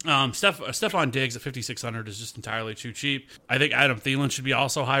 Stephon Diggs at 5,600 is just entirely too cheap. I think Adam Thielen should be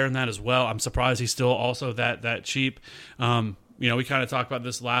also higher than that as well. I'm surprised he's still also that cheap. We kind of talked about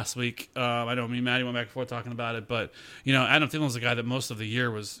this last week. I know me and Maddie went back and forth talking about it, but, Adam Thielen's a guy that most of the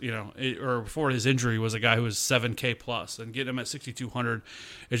year was, or before his injury was a guy who was 7K plus, and getting him at 6,200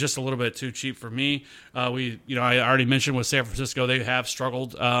 is just a little bit too cheap for me. I already mentioned with San Francisco, they have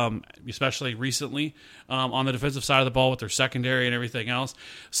struggled, especially recently, on the defensive side of the ball with their secondary and everything else.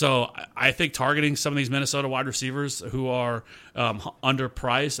 So I think targeting some of these Minnesota wide receivers who are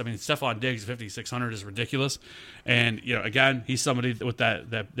underpriced. I mean, Stephon Diggs 5,600 is ridiculous, and again, he's somebody with that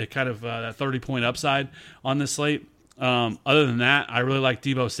kind of that 30-point upside on this slate. Other than that, I really like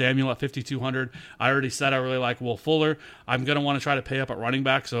Deebo Samuel at 5,200. I already said I really like Will Fuller. I'm going to want to try to pay up at running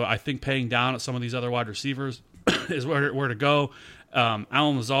back, so I think paying down at some of these other wide receivers is where to go.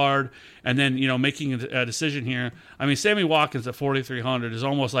 Alan Lazard, and then making a decision here. I mean, Sammy Watkins at 4,300 is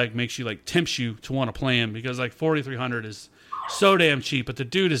almost like tempts you to want to play him, because 4,300 is so damn cheap, but the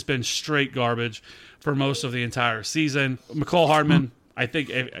dude has been straight garbage for most of the entire season. McCole Hardman, I think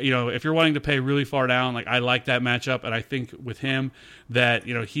if you're wanting to pay really far down, I like that matchup, and I think with him that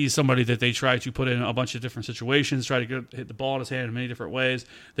he's somebody that they try to put in a bunch of different situations, try to hit the ball in his hand in many different ways.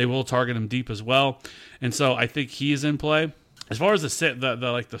 They will target him deep as well, and so I think he is in play. As far as the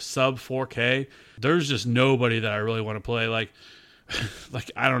sub 4K, there's just nobody that I really want to play.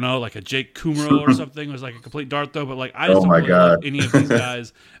 I don't know, like a Jake Kumro or something was a complete dart throw, but I just don't really like any of these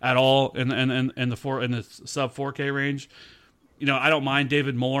guys at all in the sub 4K range. I don't mind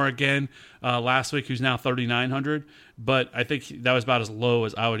David Moore again last week, who's now 3,900, but I think that was about as low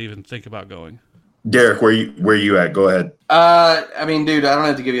as I would even think about going. Derek, where you at? Go ahead. I mean, dude, I don't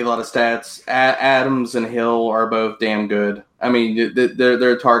have to give you a lot of stats. Adams and Hill are both damn good. I mean,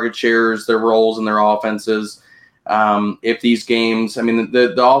 their target shares, their roles, and their offenses. If these games, I mean,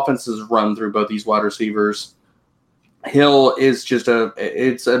 the offense is run through both these wide receivers. Hill is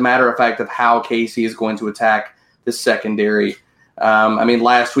it's a matter of fact of how Casey is going to attack the secondary. I mean,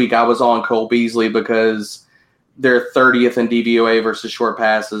 last week I was on Cole Beasley because they're 30th in DVOA versus short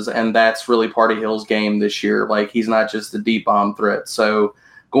passes, and that's really part of Hill's game this year. Like, he's not just the deep bomb threat. So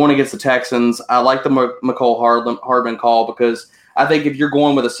going against the Texans, I like the McCole Hardman call because I think if you're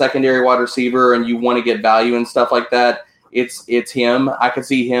going with a secondary wide receiver and you want to get value and stuff like that, it's him. I could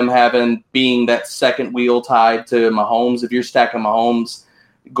see him being that second wheel tied to Mahomes. If you're stacking Mahomes,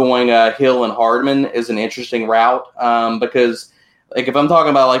 going Hill and Hardman is an interesting route because, like, if I'm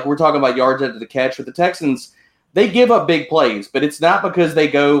talking about, like, we're talking about yards after the catch with the Texans, they give up big plays, but it's not because they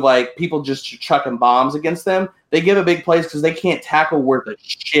go, like, people just chucking bombs against them. They give up big plays because they can't tackle worth a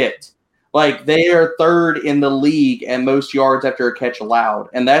shit. Like, they are third in the league and most yards after a catch allowed,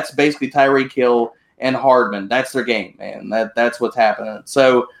 and that's basically Tyreek Hill and Hardman. That's their game, man. That's what's happening.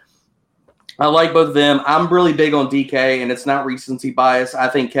 So I like both of them. I'm really big on DK, and it's not recency bias. I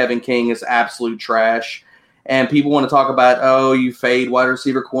think Kevin King is absolute trash. And people want to talk about, oh, you fade wide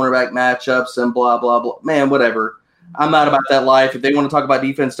receiver cornerback matchups and blah, blah, blah. Man, whatever. I'm not about that life. If they want to talk about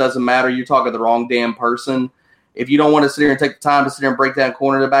defense, doesn't matter. You're talking to the wrong damn person. If you don't want to sit here and take the time to sit here and break down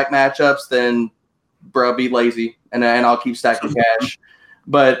cornerback matchups, then, bro, be lazy, and I'll keep stacking cash.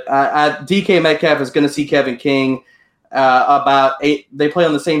 But DK Metcalf is going to see Kevin King they play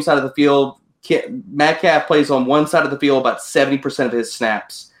on the same side of the field. Metcalf plays on one side of the field about 70% of his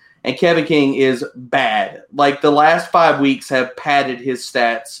snaps. And Kevin King is bad. Like, the last 5 weeks have padded his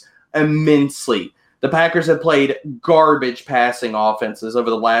stats immensely. The Packers have played garbage passing offenses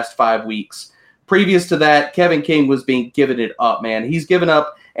over the last 5 weeks. Previous to that, Kevin King was being given it up, man. He's given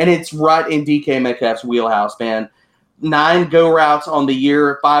up, and it's right in DK Metcalf's wheelhouse, man. 9 go routes on the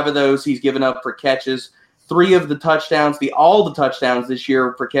year. 5 of those he's given up for catches. 3 of the touchdowns, all the touchdowns this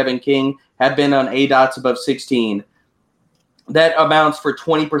year for Kevin King have been on ADOTs above 16. That amounts for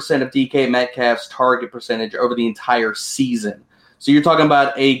 20% of DK Metcalf's target percentage over the entire season. So you're talking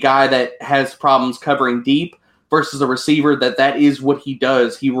about a guy that has problems covering deep versus a receiver that is what he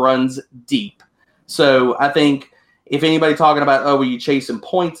does. He runs deep. So I think if anybody talking about, oh, were you chasing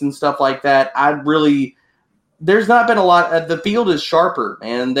points and stuff like that, there's not been a lot. The field is sharper,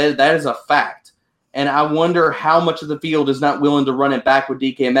 and that is a fact. And I wonder how much of the field is not willing to run it back with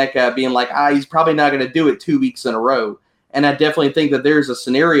DK Metcalf being like, he's probably not going to do it 2 weeks in a row. And I definitely think that there's a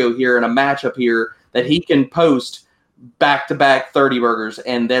scenario here and a matchup here that he can post back-to-back 30 burgers,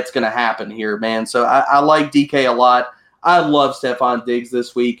 and that's going to happen here, man. So I like DK a lot. I love Stephon Diggs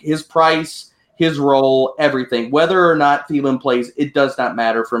this week. His price, his role, everything. Whether or not Thielen plays, it does not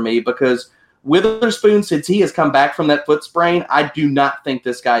matter for me because Witherspoon, since he has come back from that foot sprain, I do not think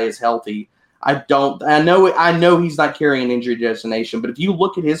this guy is healthy. I know he's not carrying an injury destination, but if you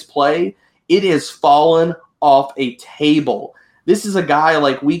look at his play, it has fallen off a table. This is a guy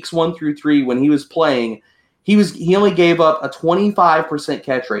like weeks 1 through 3 when he was playing, he only gave up a 25%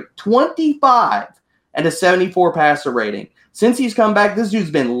 catch rate, 25, and a 74 passer rating. Since he's come back, this dude's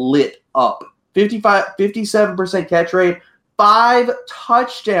been lit up. 57% catch rate, 5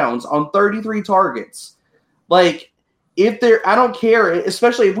 touchdowns on 33 targets. Like, I don't care,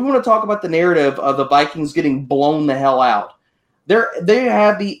 especially if we want to talk about the narrative of the Vikings getting blown the hell out. They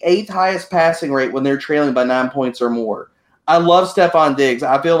have the 8th highest passing rate when they're trailing by 9 points or more. I love Stephon Diggs.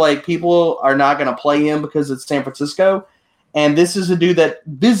 I feel like people are not going to play him because it's San Francisco, and this is a dude that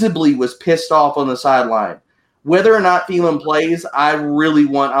visibly was pissed off on the sideline. Whether or not Thielen plays,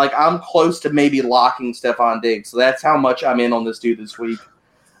 I'm close to maybe locking Stephon Diggs. So that's how much I'm in on this dude this week.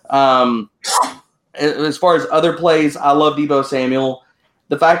 As far as other plays, I love Deebo Samuel.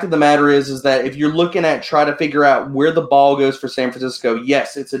 The fact of the matter is that if you're looking at try to figure out where the ball goes for San Francisco,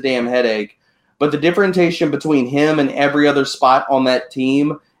 yes, it's a damn headache. But the differentiation between him and every other spot on that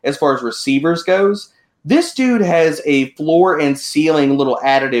team as far as receivers goes, this dude has a floor and ceiling little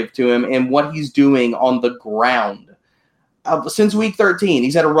additive to him and what he's doing on the ground. Since week 13,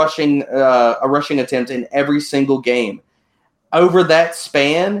 he's had a rushing attempt in every single game. Over that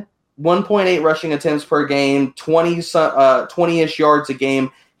span, 1.8 rushing attempts per game, 20-ish yards a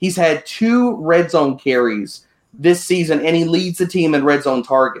game. He's had 2 red zone carries this season, and he leads the team in red zone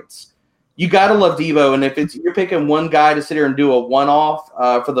targets. You got to love Deebo, and if you're picking one guy to sit here and do a one-off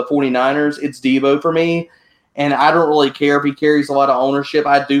for the 49ers, it's Deebo for me. And I don't really care if he carries a lot of ownership.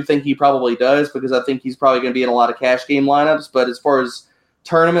 I do think he probably does because I think he's probably going to be in a lot of cash game lineups. But as far as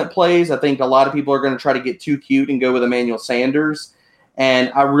tournament plays, I think a lot of people are going to try to get too cute and go with Emmanuel Sanders.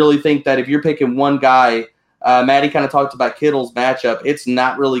 And I really think that if you're picking one guy, Maddie kind of talked about Kittle's matchup. It's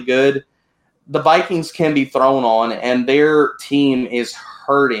not really good. the Vikings can be thrown on, and their team is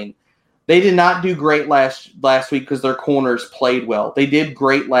hurting. They did not do great last week because their corners played well. They did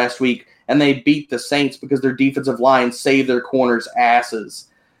great last week, and they beat the Saints because their defensive line saved their corners' asses.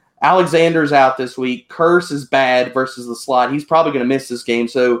 Alexander's out this week. Curse is bad versus the slot. He's probably going to miss this game,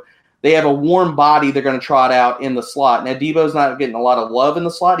 so they have a warm body they're going to trot out in the slot. Now, Debo's not getting a lot of love in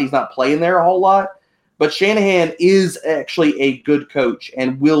the slot. He's not playing there a whole lot. But Shanahan is actually a good coach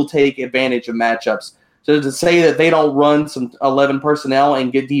and will take advantage of matchups. So to say that they don't run some 11 personnel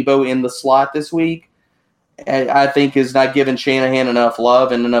and get Debo in the slot this week, I think is not giving Shanahan enough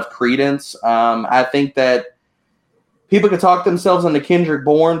love and enough credence. I think that people can talk themselves into Kendrick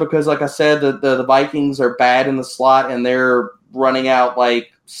Bourne because, like I said, the Vikings are bad in the slot and they're running out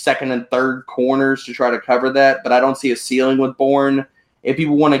like second and third corners to try to cover that. But I don't see a ceiling with Bourne. If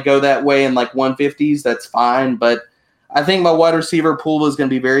people want to go that way in like 150s, that's fine. But I think my wide receiver pool is going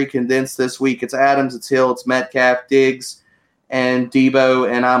to be very condensed this week. It's Adams, it's Hill, it's Metcalf, Diggs, and Debo,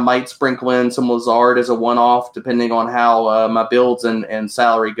 and I might sprinkle in some Lazard as a one-off depending on how my builds and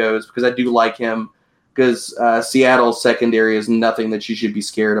salary goes because I do like him because Seattle's secondary is nothing that you should be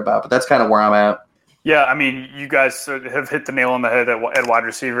scared about. But that's kind of where I'm at. Yeah, I mean, you guys have hit the nail on the head at wide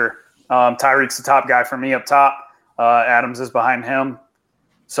receiver. Tyreek's the top guy for me up top. Adams is behind him.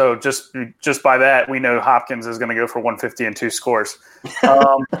 So just by that, we know Hopkins is going to go for 150 and 2 scores.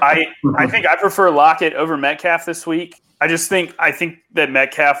 I think I prefer Lockett over Metcalf this week. I think that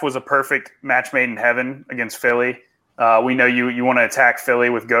Metcalf was a perfect match made in heaven against Philly. We know you want to attack Philly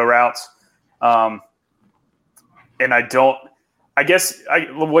with go routes. And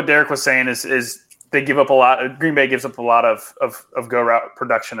what Derek was saying is they give up a lot. Green Bay gives up a lot of go route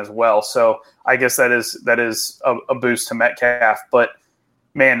production as well. So I guess that is a boost to Metcalf. But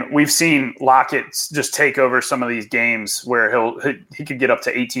man, we've seen Lockett just take over some of these games where he could get up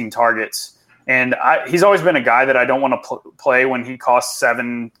to 18 targets. And he's always been a guy that I don't want to play when he costs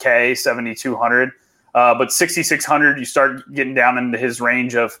 $7K, $7,200. But 6,600, you start getting down into his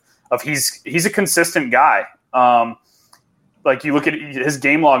range of he's a consistent guy. Like you look at his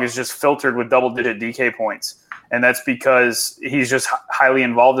game log is just filtered with double-digit DK points. And that's because he's just highly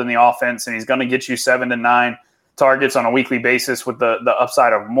involved in the offense, and he's going to get you 7 to 9 targets on a weekly basis with the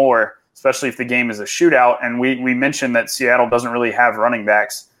upside of more, especially if the game is a shootout. And we mentioned that Seattle doesn't really have running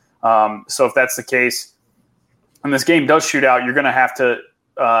backs. So if that's the case, and this game does shoot out, you're going to have to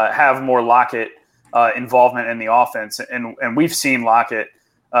have more Lockett involvement in the offense. And we've seen Lockett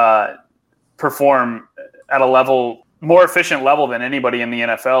perform at a more efficient level than anybody in the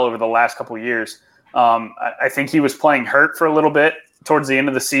NFL over the last couple of years. I think he was playing hurt for a little bit towards the end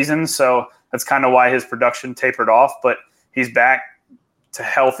of the season, so that's kind of why his production tapered off. But he's back to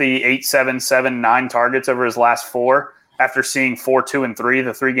healthy 8, 7, 7, 9 targets over his last 4 after seeing 4, 2, and 3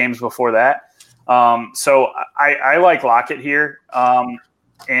 the 3 games before that. So I like Lockett here,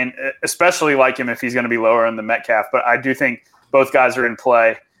 and especially like him if he's going to be lower in the Metcalf. But I do think both guys are in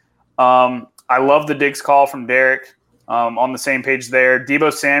play. I love the Diggs call from Derek. On the same page there.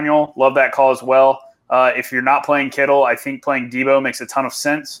 Debo Samuel, love that call as well. If you're not playing Kittle, I think playing Debo makes a ton of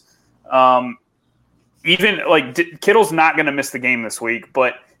sense. Even like Kittle's not going to miss the game this week,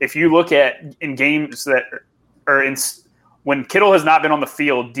 but if you look at in games that are when Kittle has not been on the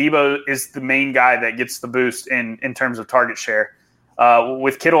field, Debo is the main guy that gets the boost in terms of target share.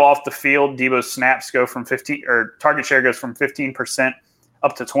 With Kittle off the field, Debo's snaps go from 15 or target share goes from 15%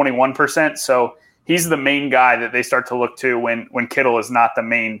 up to 21%. So he's the main guy that they start to look to when Kittle is not the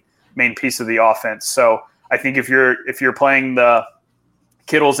main piece of the offense. So I think if you're playing the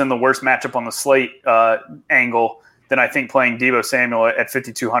Kittle's in the worst matchup on the slate angle, then I think playing Debo Samuel at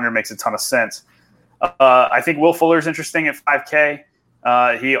 5,200 makes a ton of sense. I think Will Fuller's interesting at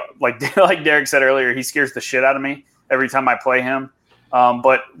 5K. He like Derek said earlier, he scares the shit out of me every time I play him.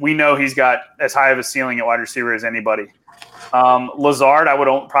 But we know he's got as high of a ceiling at wide receiver as anybody. Lazard, I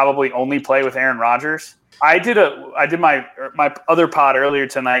would probably only play with Aaron Rodgers. I did my other pod earlier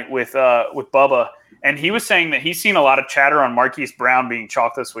tonight with Bubba, and he was saying that he's seen a lot of chatter on Marquise Brown being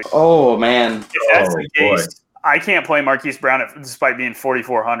chalked this week. Oh man, if that's the case, I can't play Marquise Brown despite being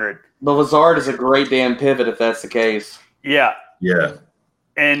 4,400. The Lazard is a great damn pivot if that's the case. Yeah.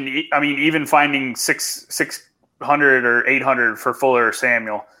 And I mean, even finding 600 or 800 for Fuller or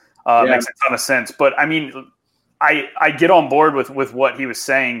Samuel makes a ton of sense. But I mean, I get on board with what he was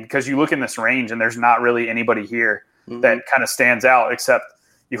saying because you look in this range and there's not really anybody here that kind of stands out except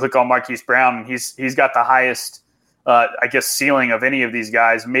you click on Marquise Brown and he's got the highest, I guess, ceiling of any of these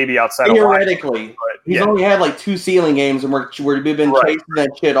guys, maybe outside theoretically. of He's only had like 2 ceiling games and we've been chasing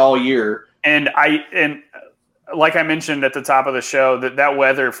that shit all year. And like I mentioned at the top of the show, that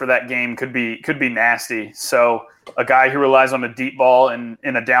weather for that game could be nasty. So a guy who relies on a deep ball in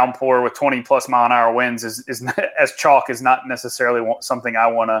a downpour with 20+ mile-an-hour winds is not, as chalk is not necessarily something I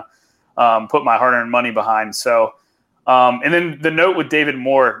want to put my hard-earned money behind. So, and then the note with David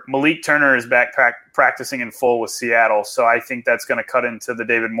Moore, Malik Turner is back practicing in full with Seattle. So I think that's going to cut into the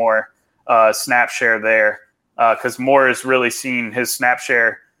David Moore snap share there because Moore has really seen his snap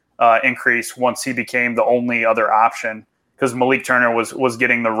share increase once he became the only other option because Malik Turner was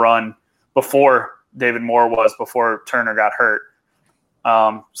getting the run before David Moore was, before Turner got hurt.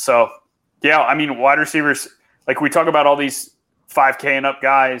 So, yeah, I mean, wide receivers, like we talk about all these 5K and up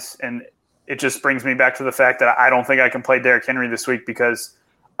guys, and it just brings me back to the fact that I don't think I can play Derrick Henry this week because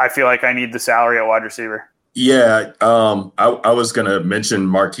I feel like I need the salary at wide receiver. Yeah, I was going to mention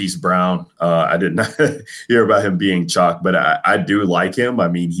Marquise Brown. I did not hear about him being chalk, but I do like him. I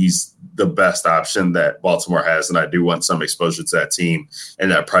mean, he's the best option that Baltimore has, and I do want some exposure to that team.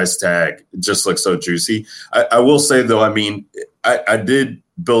 And that price tag just looks so juicy. I will say, though, I mean, I did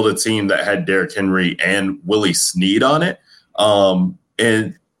build a team that had Derrick Henry and Willie Snead on it,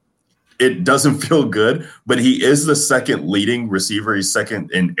 and it doesn't feel good, but he is the second leading receiver. He's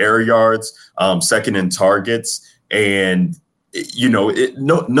second in air yards, second in targets. And, you know,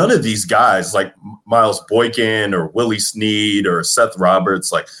 none of these guys like Miles Boykin or Willie Snead or Seth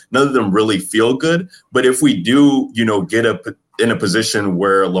Roberts, like none of them really feel good. But if we do, you know, get in a position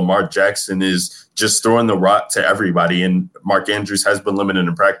where Lamar Jackson is just throwing the rock to everybody, and Mark Andrews has been limited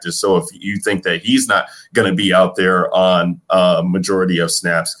in practice. So if you think that he's not going to be out there on a majority of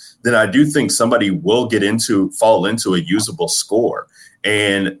snaps, then I do think somebody will fall into a usable score.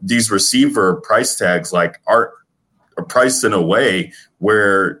 And these receiver price tags like are priced in a way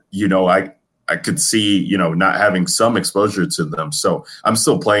where, you know, I could see, you know, not having some exposure to them. So I'm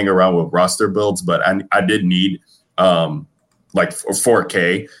still playing around with roster builds, but I did need like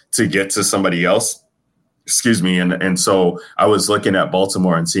 4K to get to somebody else. Excuse me. And so I was looking at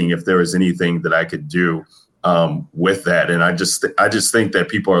Baltimore and seeing if there was anything that I could do with that. And I just think that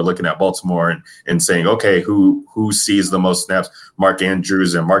people are looking at Baltimore and saying, okay, who sees the most snaps? Mark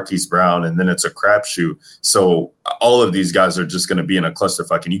Andrews and Marquise Brown, and then it's a crapshoot. So all of these guys are just going to be in a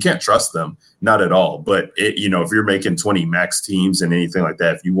clusterfuck, and you can't trust them, not at all. But you know, if you're making 20 max teams and anything like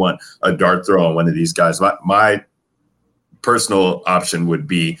that, if you want a dart throw on one of these guys, my personal option would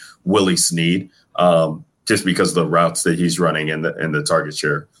be Willie Snead, just because of the routes that he's running and the target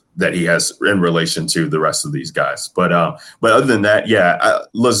share that he has in relation to the rest of these guys. But other than that, yeah,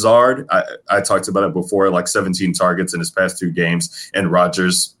 Lazard, I talked about it before, like 17 targets in his past 2 games, and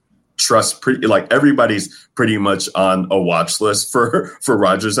Rodgers everybody's pretty much on a watch list for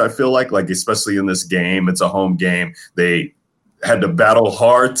Rodgers. I feel like especially in this game, it's a home game. They had to battle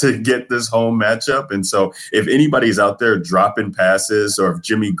hard to get this home matchup. And so if anybody's out there dropping passes, or if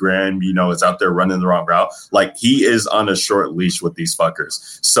Jimmy Graham, you know, is out there running the wrong route, like he is on a short leash with these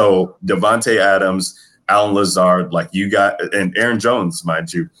fuckers. So Devontae Adams, Allen Lazard, and Aaron Jones,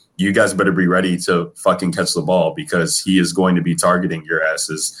 mind you guys better be ready to fucking catch the ball, because he is going to be targeting your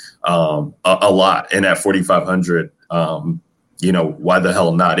asses a lot. And at 4,500, you know, why the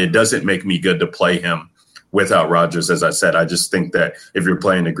hell not? It doesn't make me good to play him without Rodgers. As I said, I just think that if you're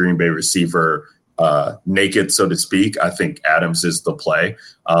playing a Green Bay receiver naked, so to speak, I think Adams is the play,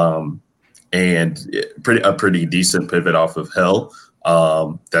 and a pretty decent pivot off of Hill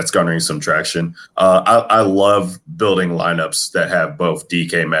that's garnering some traction. I love building lineups that have both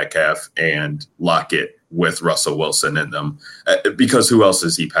DK Metcalf and Lockett with Russell Wilson in them, because who else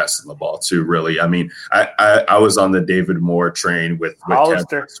is he passing the ball to, really? I mean, I was on the David Moore train with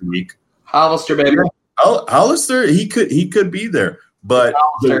Hollister last week. Hollister, baby. Hollister, he could be there, but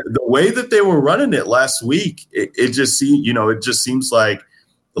the way that they were running it last week, it just seems like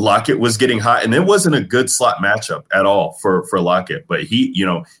Lockett was getting hot, and it wasn't a good slot matchup at all for Lockett. But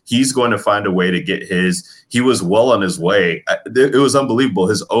he's going to find a way to get his. He was well on his way. It was unbelievable.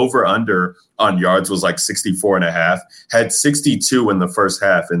 His over under on yards was like 64.5. Had 62 in the first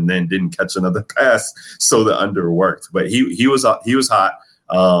half, and then didn't catch another pass, so the under worked. But he was hot.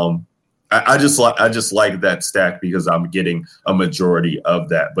 I just like that stack because I'm getting a majority of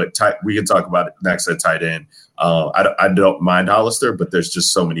that. But we can talk about it next at tight end. I don't mind Hollister, but there's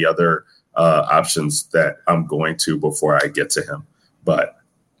just so many other options that I'm going to before I get to him. But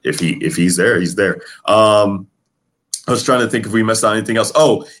if he's there, he's there. I was trying to think if we missed out anything else.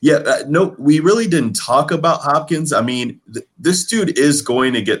 Oh, yeah. No, we really didn't talk about Hopkins. I mean, this dude is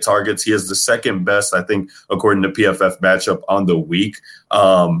going to get targets. He has the second best, I think, according to PFF matchup on the week.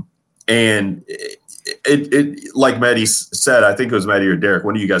 And it like Maddie said, I think it was Maddie or Derek,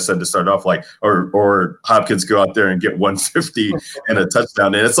 one of you guys said to start off, like, or Hopkins go out there and get 150 and a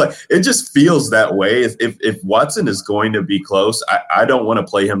touchdown. And it's like, it just feels that way. If Watson is going to be close, I don't want to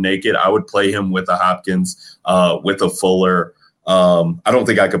play him naked. I would play him with a Hopkins, with a Fuller. I don't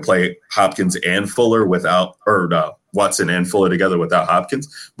think I could play Hopkins and Fuller without, or Watson and Fuller together without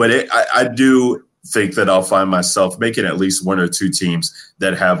Hopkins. But I do think that I'll find myself making at least one or two teams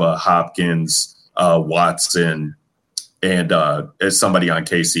that have a Hopkins, Watson, and somebody on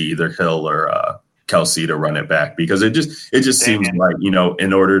KC, either Hill or Kelsey, to run it back, because it just seems like,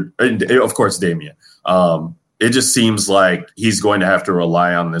 in order, and of course Damian, it just seems like he's going to have to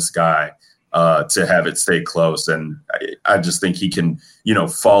rely on this guy to have it stay close. And I just think he can,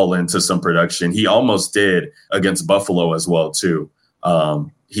 fall into some production. He almost did against Buffalo as well too.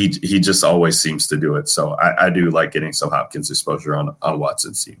 He just always seems to do it. So I do like getting some Hopkins exposure on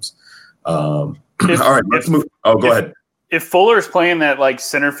Watson's teams. All right, let's move. Oh, go ahead. If Fuller's playing that like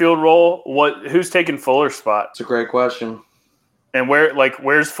center field role, who's taking Fuller's spot? It's a great question. And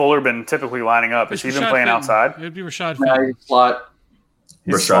where's Fuller been typically lining up? Has he been playing outside? It'd be Rashad No, Fenton. slot.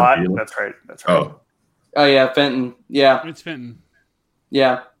 His Rashad slot? Fenton. That's right. Oh yeah, Fenton. Yeah, It's Fenton.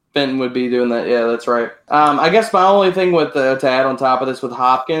 yeah. Fenton would be doing that. Yeah, that's right. I guess my only thing to add on top of this with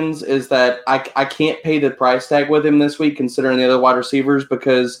Hopkins is that I can't pay the price tag with him this week, considering the other wide receivers,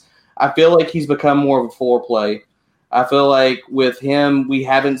 because I feel like he's become more of a floor play. I feel like with him, we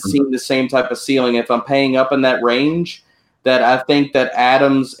haven't seen the same type of ceiling. If I'm paying up in that range, that I think that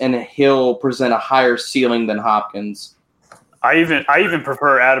Adams and Hill present a higher ceiling than Hopkins. I even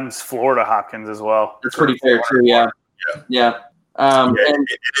prefer Adams' floor to Hopkins as well. That's pretty fair too. Yeah. And,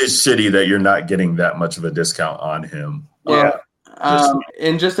 it is shitty that you're not getting that much of a discount on him. yeah.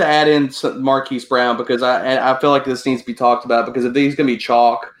 And just to add in Marquise Brown, because I feel like this needs to be talked about, because if he's going to be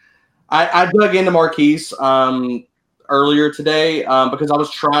chalk, I dug into Marquise earlier today because I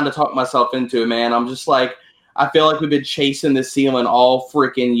was trying to talk myself into it, man. I'm just like, I feel like we've been chasing this ceiling all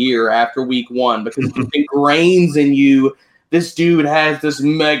freaking year after week one, because it ingrains in you, this dude has this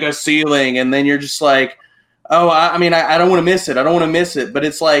mega ceiling, and then you're just like, oh, I don't want to miss it. I don't want to miss it. But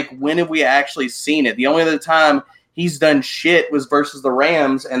it's like, when have we actually seen it? The only other time he's done shit was versus the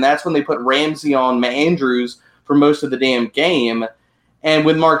Rams, and that's when they put Ramsey on Andrews for most of the damn game. And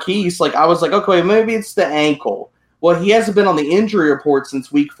with Marquise, I was like, okay, maybe it's the ankle. Well, he hasn't been on the injury report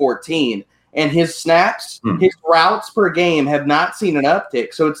since week 14, and his snaps, his routes per game have not seen an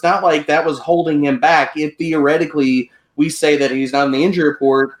uptick. So it's not like that was holding him back. If theoretically we say that he's not on the injury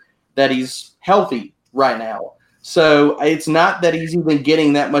report, that he's healthy right now. So it's not that he's even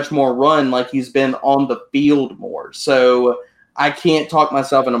getting that much more run, like he's been on the field more. So I can't talk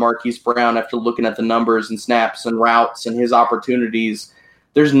myself into Marquise Brown after looking at the numbers and snaps and routes and his opportunities.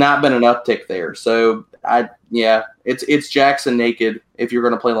 There's not been an uptick there. So it's Jackson naked if you're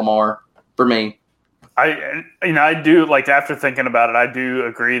going to play Lamar for me. I do, after thinking about it, I do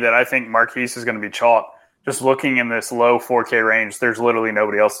agree that I think Marquise is going to be chalk. Just looking in this low 4K range, there's literally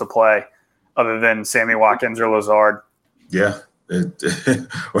nobody else to play other than Sammy Watkins or Lazard. Yeah.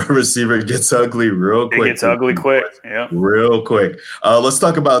 Receiver gets ugly real quick. It gets ugly quick. Yeah. Real quick. Let's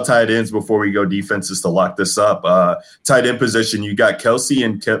talk about tight ends before we go defenses to lock this up. Tight end position, you got Kelsey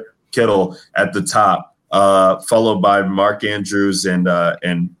and Kittle at the top, followed by Mark Andrews and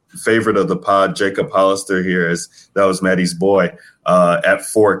favorite of the pod, Jacob Hollister here, that was Maddie's boy, at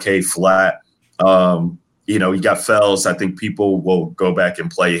 4K flat. You got Fells. I think people will go back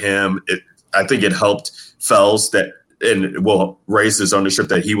and play him. I think it helped Fells and it will raise his ownership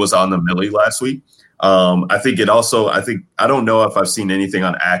that he was on the Millie last week. I think I don't know if I've seen anything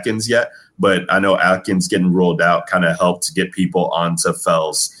on Atkins yet, but I know Atkins getting ruled out kind of helped get people onto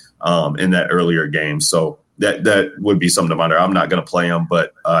Fells in that earlier game. So that would be something to monitor. I'm not going to play him,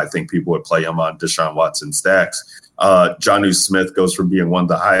 but I think people would play him on Deshaun Watson stacks. Jonnu Smith goes from being one of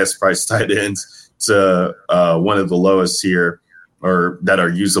the highest priced tight ends to one of the lowest here, or that are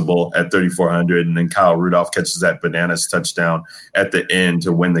usable at 3,400. And then Kyle Rudolph catches that bananas touchdown at the end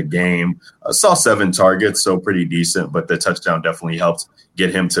to win the game. Saw 7 targets, so pretty decent, but the touchdown definitely helped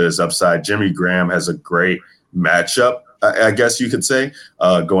get him to his upside. Jimmy Graham has a great matchup, I guess you could say,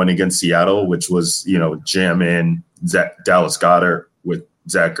 going against Seattle, which was, jam in Dallas Goedert with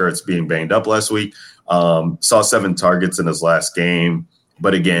Zach Ertz being banged up last week. Saw 7 targets in his last game.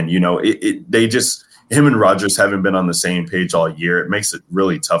 But again, him and Rodgers haven't been on the same page all year. It makes it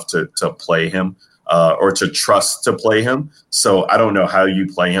really tough to play him or to trust to play him. So I don't know how you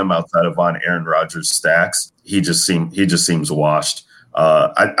play him outside of on Aaron Rodgers stacks. He just seems washed.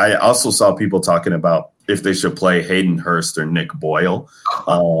 I also saw people talking about if they should play Hayden Hurst or Nick Boyle.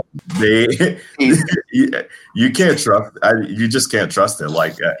 You can't trust. You just can't trust it.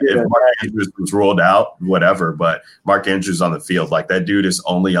 Like if Mark Andrews was ruled out, whatever. But Mark Andrews on the field, like that dude is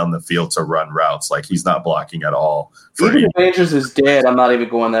only on the field to run routes. Like he's not blocking at all. Even if Andrews is dead, I'm not even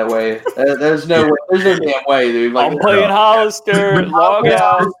going that way. There's no way. There's no damn way, dude. Like, I'm playing Hollister. Log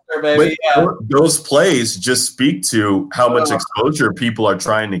out. Baby. Yeah. Those plays just speak to how much exposure people are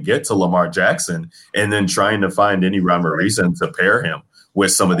trying to get to Lamar Jackson, and then trying to find any rhyme or reason to pair him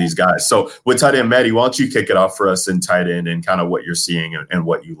with some of these guys. So with tight end, Maddie, why don't you kick it off for us in tight end and kind of what you're seeing and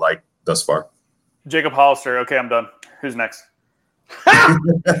what you like thus far? Jacob Hollister. Okay, I'm done. Who's next?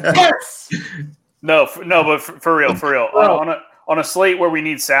 Yes. No, but for real. On a slate where we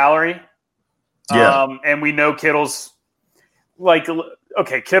need salary, and we know Kittle's like,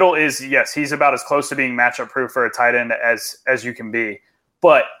 okay, Kittle is, yes, he's about as close to being matchup proof for a tight end as you can be.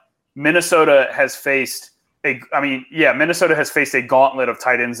 But Minnesota has faced a gauntlet of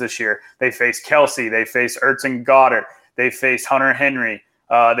tight ends this year. They faced Kelsey, they faced Ertz and Goddard, they faced Hunter Henry,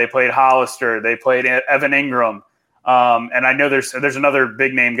 they played Hollister, they played Evan Ingram. And I know there's another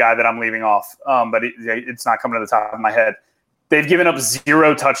big name guy that I'm leaving off, but it's not coming to the top of my head. They've given up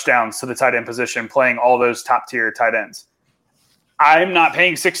 0 touchdowns to the tight end position, playing all those top tier tight ends. I'm not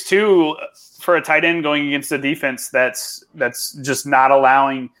paying 6.2 for a tight end going against a defense that's just not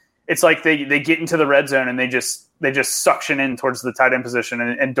allowing. It's like they get into the red zone and they just suction in towards the tight end position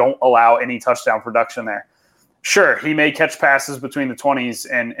and don't allow any touchdown production there. Sure, he may catch passes between the 20s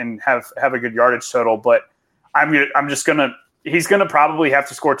and have a good yardage total, but he's gonna probably have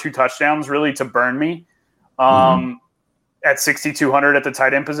to score 2 touchdowns really to burn me at 6,200 at the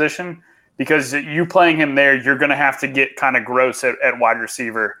tight end position, because you playing him there, you're gonna have to get kind of gross at wide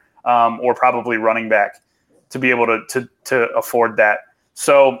receiver or probably running back to be able to afford that.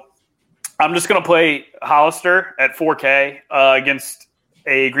 So I'm just gonna play Hollister at 4K against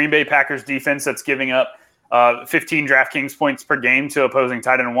a Green Bay Packers defense that's giving up 15 DraftKings points per game to opposing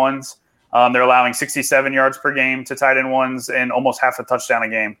tight end ones. They're allowing 67 yards per game to tight end ones and almost half a touchdown a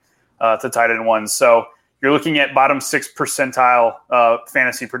game to tight end ones. So you're looking at bottom 6 percentile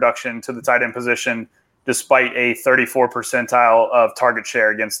fantasy production to the tight end position, despite a 34 percentile of target share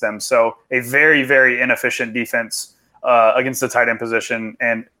against them. So a very, very inefficient defense against the tight end position.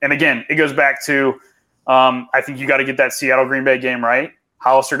 And again, it goes back to I think you got to get that Seattle Green Bay game right.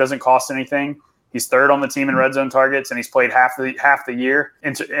 Hollister doesn't cost anything. He's third on the team in red zone targets, and he's played half the year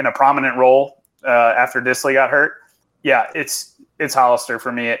in a prominent role after Disley got hurt. Yeah, it's Hollister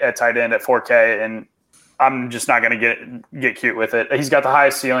for me at tight end at 4K, and I'm just not going to get cute with it. He's got the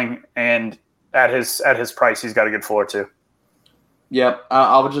highest ceiling, and at his price, he's got a good floor too. Yep,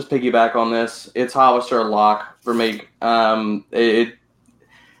 I would just piggyback on this. It's Hollister a lock for me.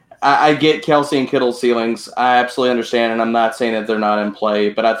 I get Kelsey and Kittle's ceilings. I absolutely understand, and I'm not saying that they're not in play,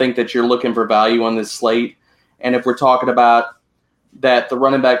 but I think that you're looking for value on this slate. And if we're talking about that, the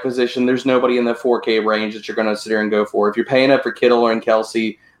running back position, there's nobody in the 4K range that you're going to sit here and go for. If you're paying up for Kittle or in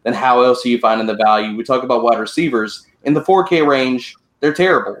Kelsey, then how else are you finding the value? We talk about wide receivers. In the 4K range, they're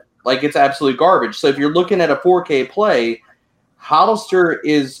terrible. Like, it's absolute garbage. So if you're looking at a 4K play, Hollister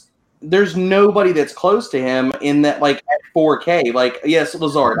is – there's nobody that's close to him in that, like, at 4K. Like, yes,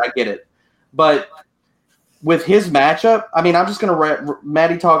 Lazard, I get it. But with his matchup, I mean, I'm just going to –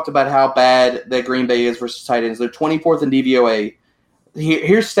 Maddie talked about how bad that Green Bay is versus tight ends. They're 24th in DVOA.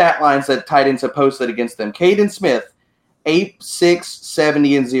 Here's stat lines that tight ends have posted against them. Caden Smith, 8, 6,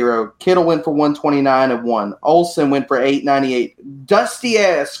 70, and 0. Kittle went for 129 and 1. Olsen went for 898.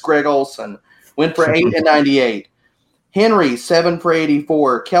 Dusty-ass Greg Olsen went for 8 and 98. Henry, 7 for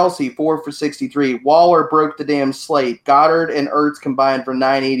 84. Kelsey, 4 for 63. Waller broke the damn slate. Goddard and Ertz combined for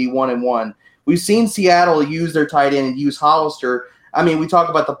 981 and 1. We've seen Seattle use their tight end and use Hollister. I mean, we talk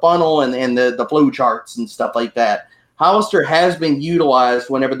about the funnel and the flow charts and stuff like that. Hollister has been utilized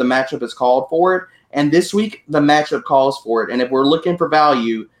whenever the matchup is called for it, and this week the matchup calls for it. And if we're looking for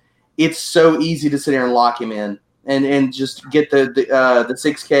value, it's so easy to sit there and lock him in and just get the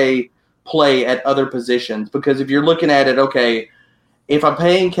 6K play at other positions. Because if you're looking at it, okay, if I'm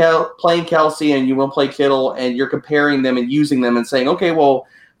playing Kelsey and you want to play Kittle and you're comparing them and using them and saying, okay, well,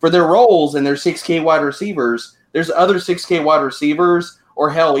 for their roles and their 6K wide receivers, there's other 6K wide receivers,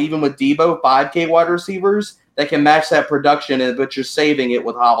 or hell, even with Debo, 5K wide receivers that can match that production, but you're saving it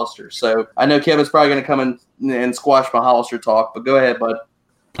with Hollister. So I know Kevin's probably going to come and squash my Hollister talk, but go ahead, bud.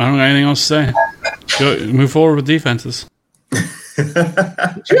 I don't got anything else to say. Move forward with defenses. Did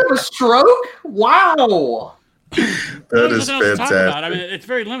you have a stroke? Wow. That is fantastic. I mean, it's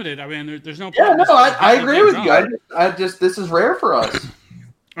very limited. I mean, there's no. Yeah, no, I agree with you. I just this is rare for us.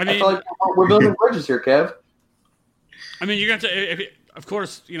 I I mean, feel like we're building bridges here, Kev. I mean, you're going to, of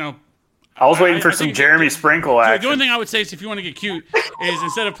course, you know. I was waiting for I some think Jeremy Sprinkle the action. only thing I would say is if you want to get cute is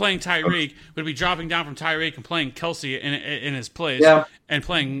instead of playing Tyreek, would be dropping down from Tyreek and playing Kelsey in his place, Yeah. and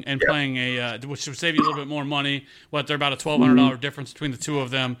playing a which would save you a little bit more money. They're about a $1,200 difference between the two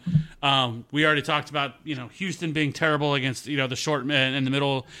of them. We already talked about Houston being terrible against the short men in the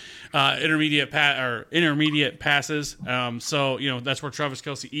middle, intermediate passes. So that's where Travis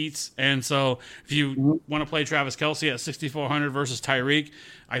Kelsey eats, and so if you want to play Travis Kelsey at 6,400 versus Tyreek,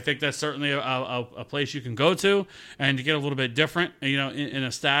 I think that's certainly a place you can go to and to get a little bit different, in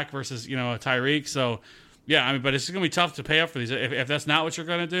a stack versus, a Tyreek. So, yeah, I mean, but it's going to be tough to pay up for these. If that's not what you're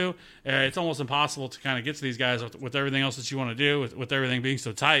going to do, it's almost impossible to kind of get to these guys with everything else that you want to do, with everything being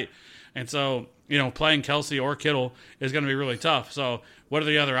so tight. And so, playing Kelsey or Kittle is going to be really tough. So, what are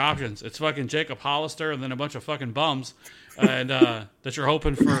the other options? It's fucking Jacob Hollister and then a bunch of fucking bums. And that you're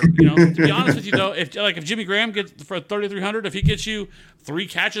hoping for, to be honest with you though, if Jimmy Graham gets for 3,300, if he gets you 3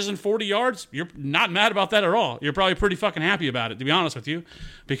 catches and 40 yards, you're not mad about that at all. You're probably pretty fucking happy about it, to be honest with you,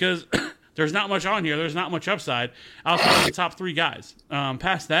 because there's not much on here. There's not much upside outside of the top 3 guys.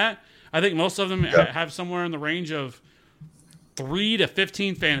 Past that, I think most of them have somewhere in the range of 3 to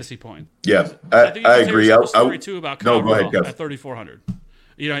 15 fantasy points. Yeah, I think I agree. Story too about Kyle go ahead, Rudolph Kev. at 3,400.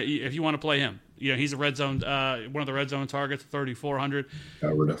 If you want to play him. He's a red zone, one of the red zone targets, 3,400.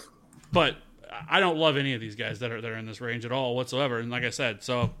 But I don't love any of these guys that are in this range at all whatsoever. And like I said,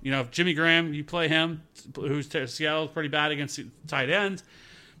 so if Jimmy Graham, you play him, Seattle's pretty bad against tight ends,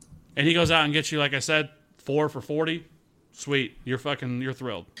 and he goes out and gets you, like I said, 4 for 40. Sweet, you're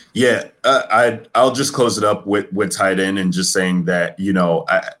thrilled. Yeah, I'll just close it up with tight end and just saying that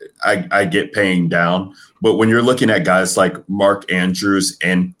I get paying down, but when you're looking at guys like Mark Andrews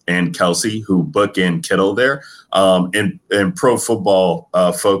and Kelsey who book in Kittle there, in Pro Football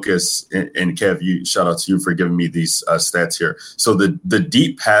Focus, and Kev, shout out to you for giving me these stats here. So the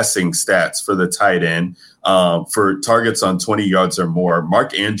deep passing stats for the tight end for targets on 20 yards or more,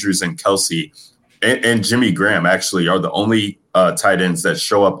 Mark Andrews and Kelsey. And Jimmy Graham actually are the only tight ends that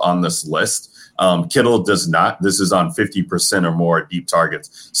show up on this list. Kittle does not. This is on 50% or more deep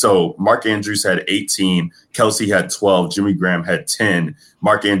targets. So Mark Andrews had 18, Kelsey had 12, Jimmy Graham had 10.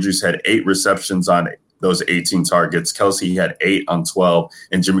 Mark Andrews had 8 receptions on those 18 targets. Kelsey had 8 on 12,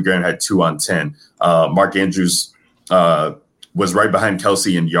 and Jimmy Graham had 2 on 10. Mark Andrews was right behind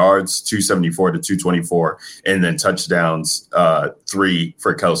Kelsey in yards, 274 to 224, and then touchdowns, 3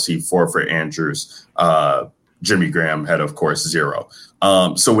 for Kelsey, 4 for Andrews. Jimmy Graham had, of course, 0.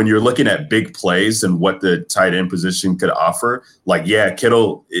 So when you're looking at big plays and what the tight end position could offer,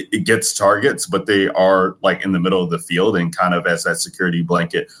 Kittle, it gets targets, but they are in the middle of the field and kind of as that security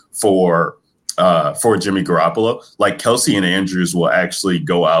blanket for Jimmy Garoppolo. Kelsey and Andrews will actually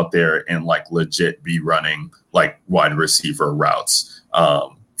go out there and legit be running wide receiver routes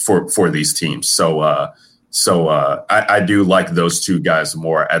for these teams. So I do like those 2 guys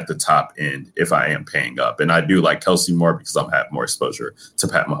more at the top end if I am paying up, and I do like Kelsey more because I'm have more exposure to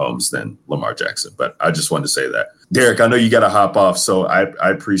Pat Mahomes than Lamar Jackson. But I just wanted to say that. Derek, I know you got to hop off, so I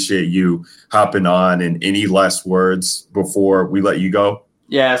appreciate you hopping on. And any last words before we let you go?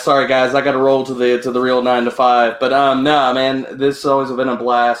 Yeah, sorry guys, I got to roll to the real 9 to 5. But no, man, this has always been a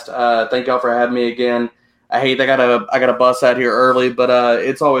blast. Thank y'all for having me again. I hate I gotta bus out here early, but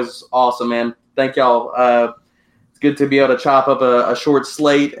it's always awesome, man. Thank y'all. It's good to be able to chop up a short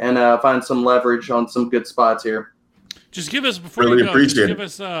slate and find some leverage on some good spots here. Just give us before Really you go. appreciate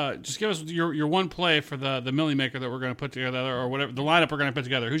Just give us your one play for the Millie Maker that we're going to put together, or whatever the lineup we're going to put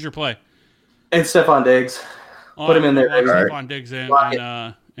together. Who's your play? It's Stephon Diggs. Put him in there, baby. Stephon Diggs in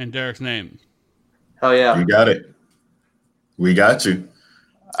and Derek's name. Hell yeah. You got it. We got you.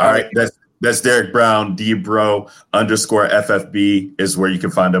 All right. That's Derek Brown, DBro_FFB is where you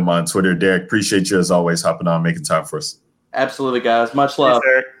can find him on Twitter. Derek, appreciate you as always hopping on, making time for us. Absolutely, guys. Much love. Thanks,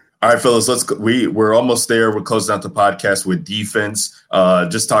 Derek. All right, fellas, let's go. We're almost there. We're closing out the podcast with defense.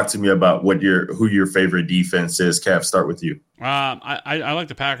 Just talk to me about who your favorite defense is. Cav, start with you. I like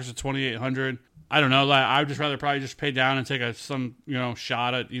the Packers at 2,800. I don't know. I would just rather probably just pay down and take some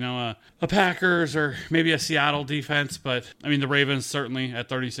shot at a Packers or maybe a Seattle defense. But I mean the Ravens certainly at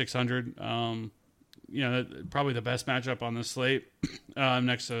 3,600. Probably the best matchup on this slate.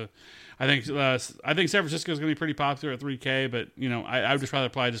 Next to, I think San Francisco is going to be pretty popular at 3K. But I would just rather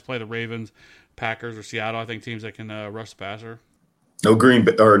probably just play the Ravens, Packers, or Seattle. I think teams that can rush the passer. No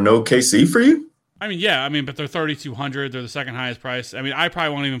no KC for you? I mean, yeah. I mean, but they're 3,200. They're the second highest price. I mean, I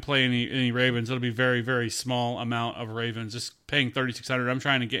probably won't even play any Ravens. It'll be very, very small amount of Ravens. Just paying 3,600. I'm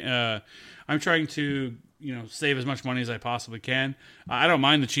trying to save as much money as I possibly can. I don't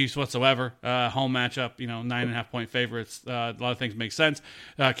mind the Chiefs whatsoever. Home matchup, 9.5-point favorites. A lot of things make sense.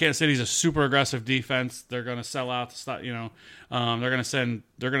 Kansas City's a super aggressive defense. They're going to sell out to stop. They're going to send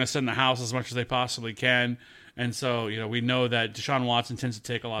the house as much as they possibly can. And so, we know that Deshaun Watson tends to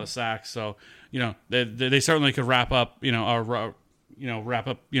take a lot of sacks. So, they certainly could wrap up 5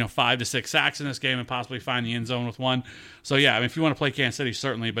 to 6 sacks in this game and possibly find the end zone with one. So yeah, if you want to play Kansas City,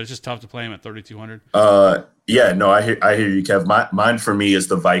 certainly, but it's just tough to play them at 3,200. Yeah, no, I hear you, Kev. Mine for me is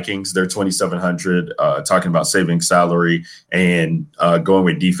the Vikings. They're 2,700. Talking about saving salary and going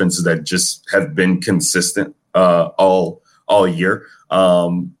with defenses that just have been consistent all year.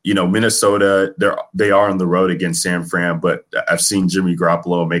 Minnesota, they are on the road against San Fran, but I've seen Jimmy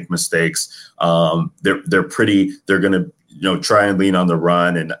Garoppolo make mistakes. They're going to try and lean on the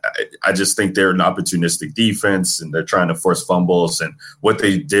run. And I just think they're an opportunistic defense and they're trying to force fumbles. And what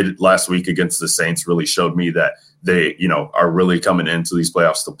they did last week against the Saints really showed me that they, are really coming into these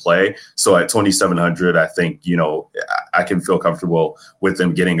playoffs to play. So at 2,700, I think, I can feel comfortable with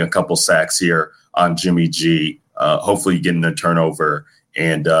them getting a couple sacks here on Jimmy G, hopefully getting a turnover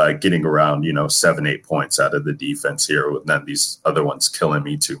and getting around, 7-8 points out of the defense here with none of these other ones killing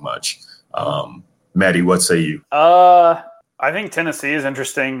me too much. Maddie, what say you? I think Tennessee is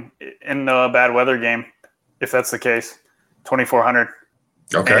interesting in the bad weather game, if that's the case. 2,400.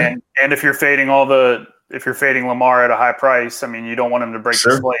 Okay. And if you're fading Lamar at a high price, you don't want him to break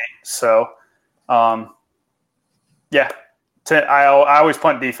the slate. So, yeah. I always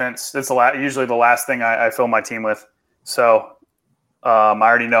punt defense. It's usually the last thing I fill my team with. So, I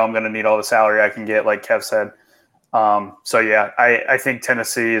already know I'm going to need all the salary I can get, like Kev said. So yeah, I think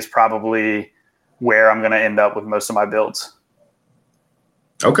Tennessee is probably where I'm going to end up with most of my builds.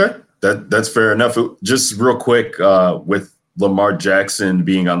 Okay, that's fair enough. Just real quick, with Lamar Jackson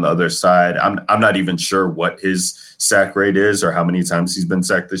being on the other side, I'm not even sure what his sack rate is or how many times he's been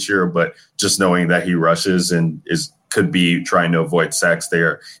sacked this year, but just knowing that he rushes and could be trying to avoid sacks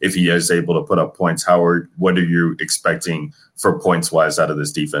there if he is able to put up points. Howard, what are you expecting for points wise out of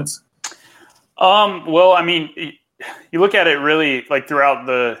this defense? Well, you look at it really like throughout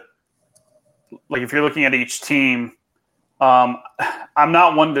if you're looking at each team, I'm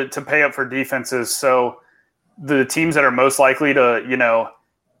not one to pay up for defenses. So the teams that are most likely to,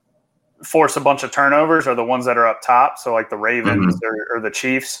 force a bunch of turnovers are the ones that are up top. So like the Ravens or the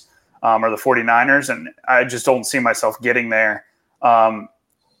Chiefs or the 49ers. And I just don't see myself getting there. But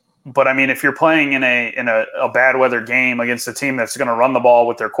if you're playing in a bad weather game against a team that's going to run the ball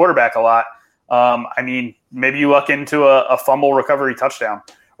with their quarterback a lot, maybe you luck into a fumble recovery touchdown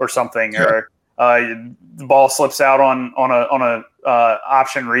or something, or the ball slips out on a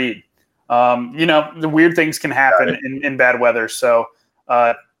option read. The weird things can happen in bad weather. So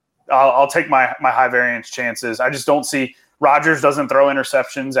I'll take my high variance chances. I just don't see Rodgers doesn't throw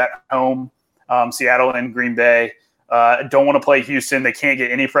interceptions at home. Seattle and Green Bay don't want to play Houston. They can't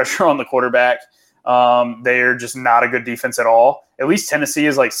get any pressure on the quarterback. They're just not a good defense at all. At least Tennessee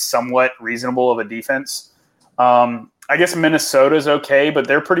is like somewhat reasonable of a defense. I guess Minnesota's okay, but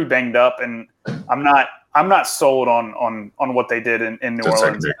they're pretty banged up, and I'm not sold on what they did in New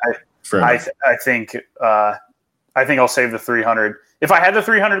Orleans. I think I'll save the 300. If I had the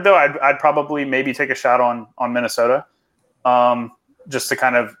 300 though, I'd probably maybe take a shot on Minnesota, just to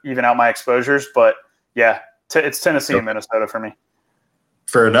kind of even out my exposures. But yeah, it's Tennessee and Minnesota for me.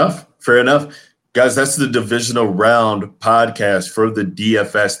 Fair enough. Guys, that's the divisional round podcast for the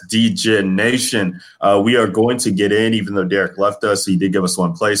DFS DGen Nation. We are going to get in, even though Derek left us, he did give us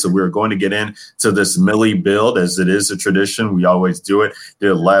one play. So we're going to get in to this Millie build, as it is a tradition. We always do it.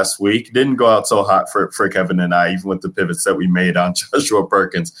 Did it last week. Didn't go out so hot for Kevin and I, even with the pivots that we made on Joshua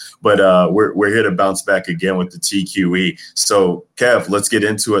Perkins. But we're here to bounce back again with the TQE. So, Kev, let's get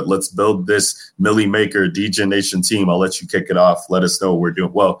into it. Let's build this Millie Maker DGen Nation team. I'll let you kick it off. Let us know what we're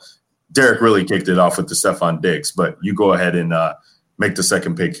doing. Well, Derek really kicked it off with the Stephon Diggs, but you go ahead and make the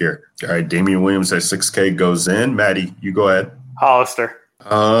second pick here. All right, Damian Williams at 6K goes in. Maddie, you go ahead. Hollister.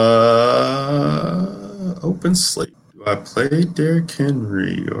 Open slate. Do I play Derrick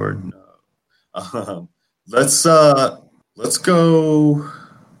Henry or no? Let's go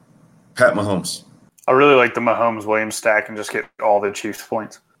Pat Mahomes. I really like the Mahomes-Williams stack and just get all the Chiefs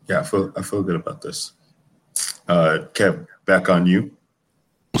points. Yeah, I feel good about this. Kev, back on you.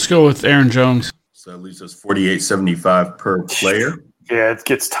 Let's go with Aaron Jones. So that leaves us $48.75 per player. Yeah, it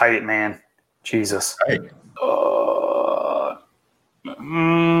gets tight, man. Jesus. Right.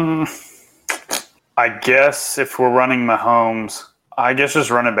 I guess if we're running Mahomes, I guess just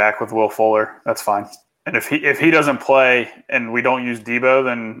run it back with Will Fuller. That's fine. And if he doesn't play and we don't use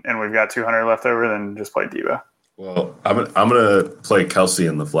Debo, and we've got 200 left over, then just play Debo. Well, I'm gonna play Kelsey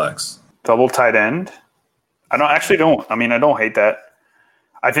in the flex. Double tight end. I don't hate that.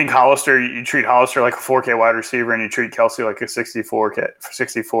 I think Hollister. You treat Hollister like a 4K wide receiver, and you treat Kelsey like a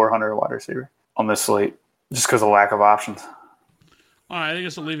 6,400 wide receiver on this slate, just because of lack of options. All right, I think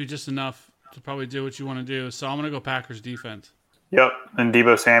this will leave you just enough to probably do what you want to do. So I'm going to go Packers defense. Yep, and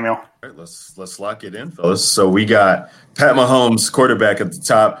Debo Samuel. All right, let's lock it in, fellas. So we got Pat Mahomes, quarterback at the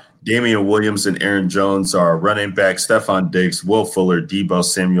top. Damian Williams and Aaron Jones are running back. Stephon Diggs, Will Fuller, Debo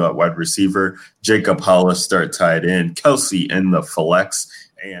Samuel at wide receiver. Jacob Hollister tight end. Kelsey in the flex.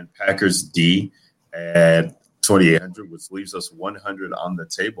 And Packers D at 2,800, which leaves us 100 on the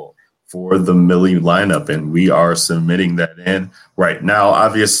table for the Millie lineup, and we are submitting that in right now.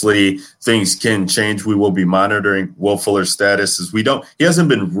 Obviously, things can change. We will be monitoring Will Fuller's status as he hasn't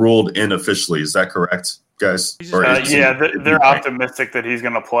been ruled in officially. Is that correct, guys? They're optimistic that he's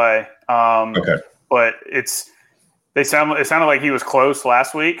going to play. Okay, but it sounded like he was close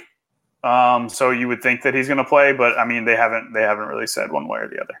last week. So you would think that he's going to play, but I mean, they haven't really said one way or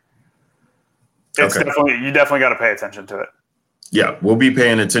the other. You definitely got to pay attention to it. Yeah, we'll be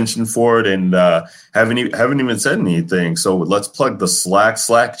paying attention for it, and haven't even said anything. So let's plug the Slack.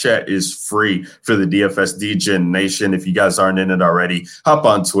 Slack chat is free for the DFS DGen Nation. If you guys aren't in it already, hop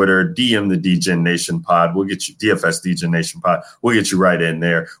on Twitter, DM the DGen Nation Pod. We'll get you DFS DGen Nation Pod. We'll get you right in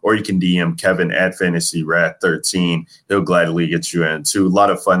there, or you can DM Kevin at FantasyRat13. He'll gladly get you in too. A lot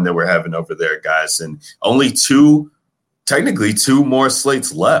of fun that we're having over there, guys, and only technically two more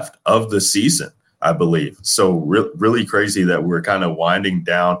slates left of the season, I believe. So really crazy that we're kind of winding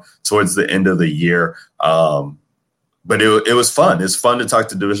down towards the end of the year. But it was fun. It's fun to talk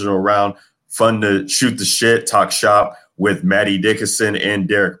the divisional round, fun to shoot the shit, talk shop with Maddie Dickinson and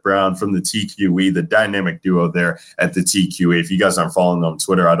Derek Brown from the TQE, the dynamic duo there at the TQE. If you guys aren't following them on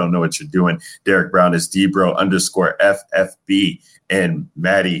Twitter, I don't know what you're doing. Derek Brown is Dbro_FFB and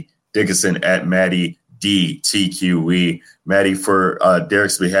Maddie Dickinson at Maddie DTQE. Maddie, for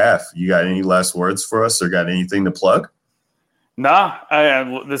Derek's behalf, you got any last words for us or got anything to plug? Nah,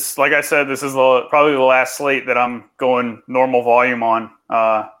 like I said, this is probably the last slate that I'm going normal volume on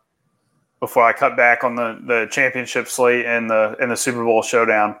before I cut back on the championship slate and the Super Bowl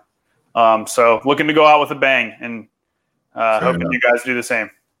showdown. So looking to go out with a bang, and hoping you guys do the same.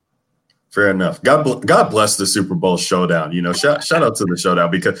 Fair enough. God bless the Super Bowl showdown. You know, shout out to the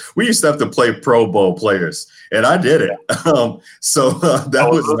showdown, because we used to have to play Pro Bowl players, and I did it. That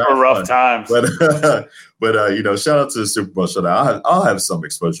was not rough times. But you know, shout out to the Super Bowl showdown. I'll have some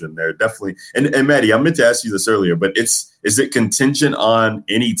exposure in there, definitely. And Maddie, I meant to ask you this earlier, but is it contingent on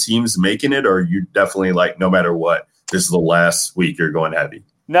any teams making it, or are you definitely like, no matter what, this is the last week you're going heavy?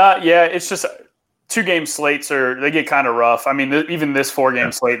 No, yeah, it's just 2-game slates they get kind of rough. I mean, even this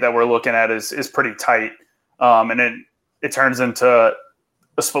 4-game slate that we're looking at is pretty tight. And it turns into a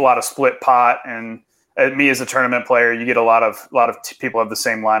lot of split pot. And me as a tournament player, you get a lot of people have the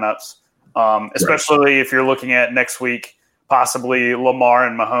same lineups. Especially if you're looking at next week, possibly Lamar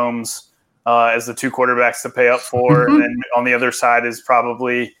and Mahomes as the 2 quarterbacks to pay up for. And then on the other side is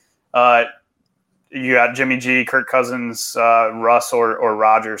probably you got Jimmy G, Kirk Cousins, Russ or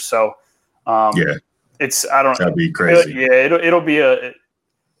Rodgers. So that'd be crazy. It'll be a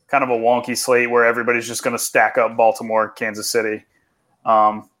kind of a wonky slate where everybody's just going to stack up Baltimore, Kansas City,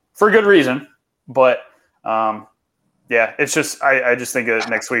 for good reason. But it's just I just think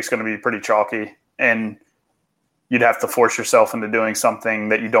next week's going to be pretty chalky, and you'd have to force yourself into doing something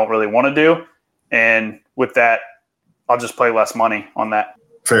that you don't really want to do. And with that, I'll just play less money on that.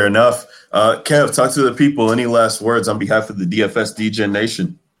 Fair enough. Kev, talk to the people. Any last words on behalf of the DFS DGen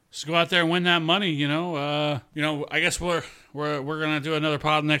Nation? Just go out there and win that money. I guess we're gonna do another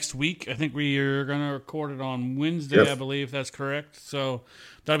pod next week. I think we are gonna record it on Wednesday. Yep. I believe that's correct. So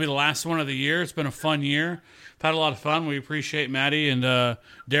that'll be the last one of the year. It's been a fun year. I've had a lot of fun. We appreciate Maddie and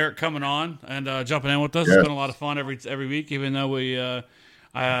Derek coming on and jumping in with us. Yep. It's been a lot of fun every week, even though we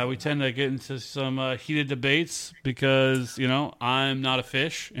tend to get into some heated debates because I'm not a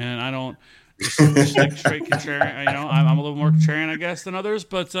fish and I don't. Just like straight contrarian, I'm a little more contrarian, I guess, than others.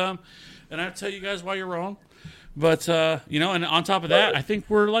 But and I'll tell you guys why you're wrong. But and on top of that, I think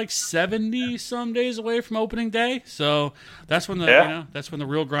we're like 70 some days away from opening day. So that's when that's when the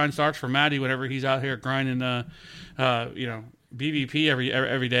real grind starts for Maddie. Whenever he's out here grinding, BVP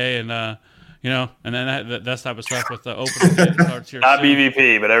every day, and You know, and then that type of stuff with the opening day that starts here. Not soon.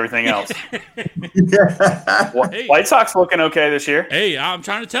 BVP, but everything else. White Sox looking okay this year. Hey, I'm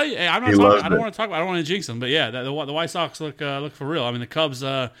trying to tell you. Hey, I don't want to talk about. I don't want to jinx them, but yeah, the White Sox look for real. I mean, the Cubs.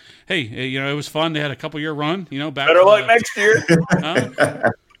 Hey, you know, it was fun. They had a couple-year run. You know, back. Better luck next year.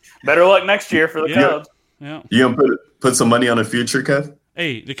 Better luck next year for the Cubs. Yeah. You gonna put some money on the future, Kev?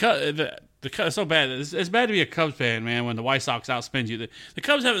 Hey, the Cubs it's so bad. It's bad to be a Cubs fan, man, when the White Sox outspend you. The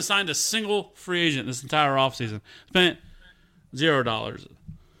Cubs haven't signed a single free agent this entire offseason. Spent $0.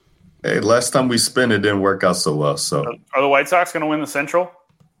 Hey, last time we spent it didn't work out so well. So Are the White Sox going to win the Central? Or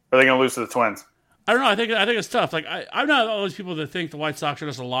are they going to lose to the Twins? I don't know. I think it's tough. Like I'm not all those people that think the White Sox are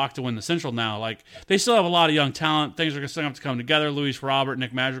just a lock to win the Central now. Like they still have a lot of young talent. Things are going to have to come together. Luis Robert,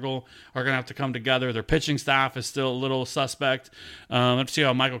 Nick Madrigal are going to have to come together. Their pitching staff is still a little suspect. Let's see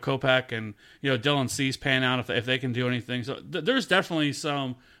how Michael Kopech and Dylan Cease pan out if they can do anything. So there's definitely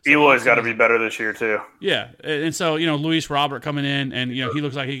some. Eloy's got to be better this year too. Yeah, and so Luis Robert coming in, and he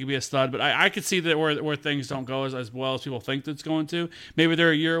looks like he could be a stud. But I could see that where things don't go as well as people think it's going to. Maybe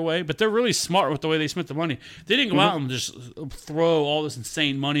they're a year away, but they're really smart with the way they spent the money. They didn't go out and just throw all this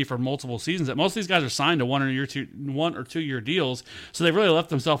insane money for multiple seasons. That most of these guys are signed to 1 or 2 year deals, so they've really left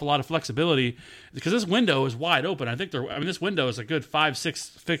themselves a lot of flexibility because this window is wide open. I think this window is a good 5,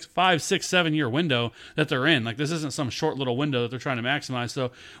 6, 7 year window that they're in. Like this isn't some short little window that they're trying to maximize.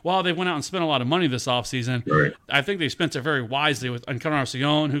 So while they went out and spent a lot of money this offseason, right, I think they spent it very wisely with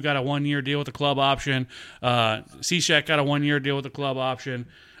Encarnacion, who got a 1 year deal with a club option. Cishek got a 1 year deal with a club option.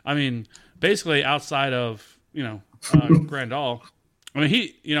 I mean, basically outside of Grandal. I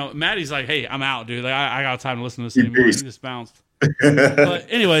mean, Matty's like, hey, I'm out, dude. Like, I got time to listen to this anymore. He just bounced. But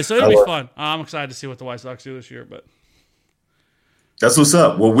anyway, so it'll be fun. I'm excited to see what the White Sox do this year. But that's what's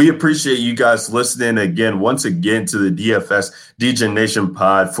up. Well, we appreciate you guys listening once again to the DFS DJ Nation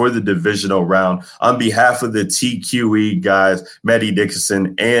pod for the divisional round. On behalf of the TQE guys, Maddie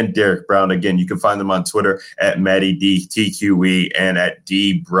Dickinson and Derek Brown. Again, you can find them on Twitter at MaddieDTQE and at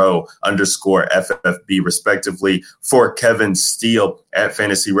 @D_Bro_FFB, respectively. For Kevin Steele at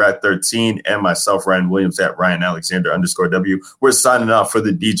FantasyRat13 and myself, Ryan Williams, at RyanAlexander_W. We're signing off for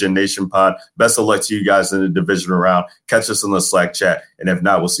the DJ Nation pod. Best of luck to you guys in the divisional round. Catch us on the Slack chat. And if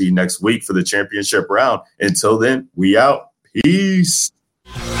not, we'll see you next week for the championship round. Until then, we out. Peace.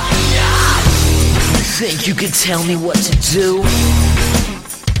 Think you can tell me what to do?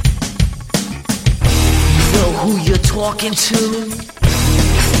 You know who you're talking to?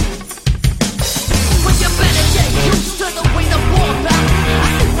 But you better get used to the way the war back. I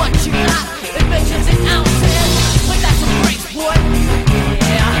see what you got. It measures in ounces. But that's a brace, boy.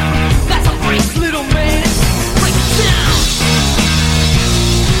 Yeah, that's a brace, little man. Break it down.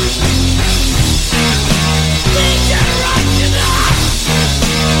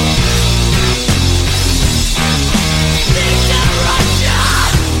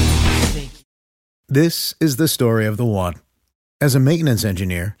 This is the story of the one. As a maintenance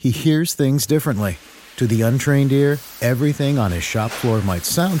engineer, he hears things differently. To the untrained ear, everything on his shop floor might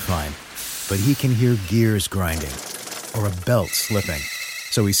sound fine, but he can hear gears grinding or a belt slipping.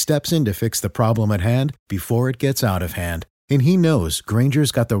 So he steps in to fix the problem at hand before it gets out of hand. And he knows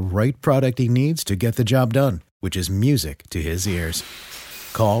Grainger's got the right product he needs to get the job done, which is music to his ears.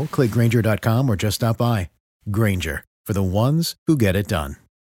 Call, click Grainger.com, or just stop by. Grainger, for the ones who get it done.